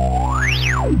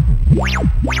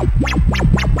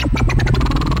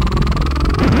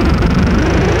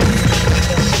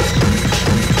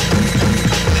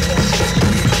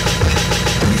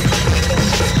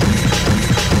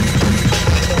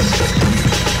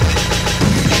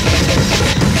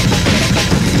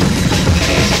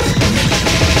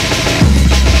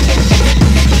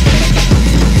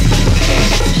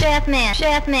 Chef man.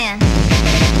 Chef man.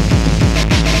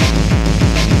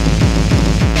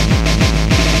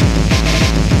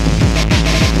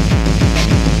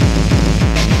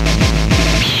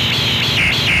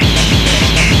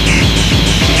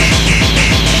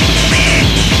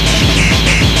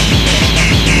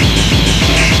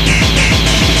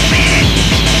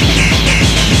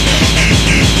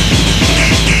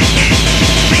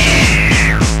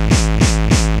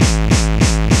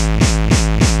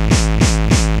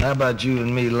 How about you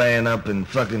and me laying up and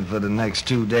fucking for the next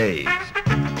 2 days?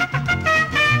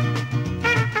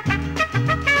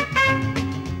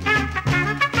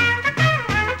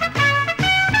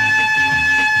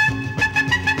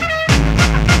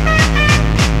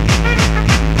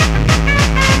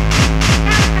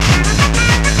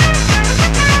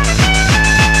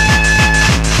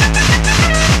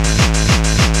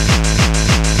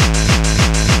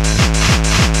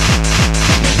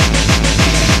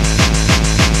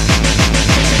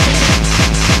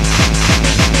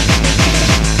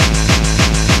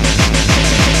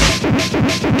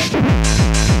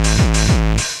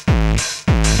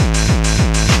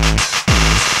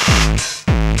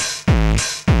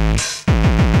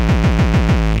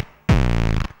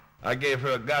 I gave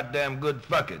her a goddamn good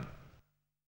fucking.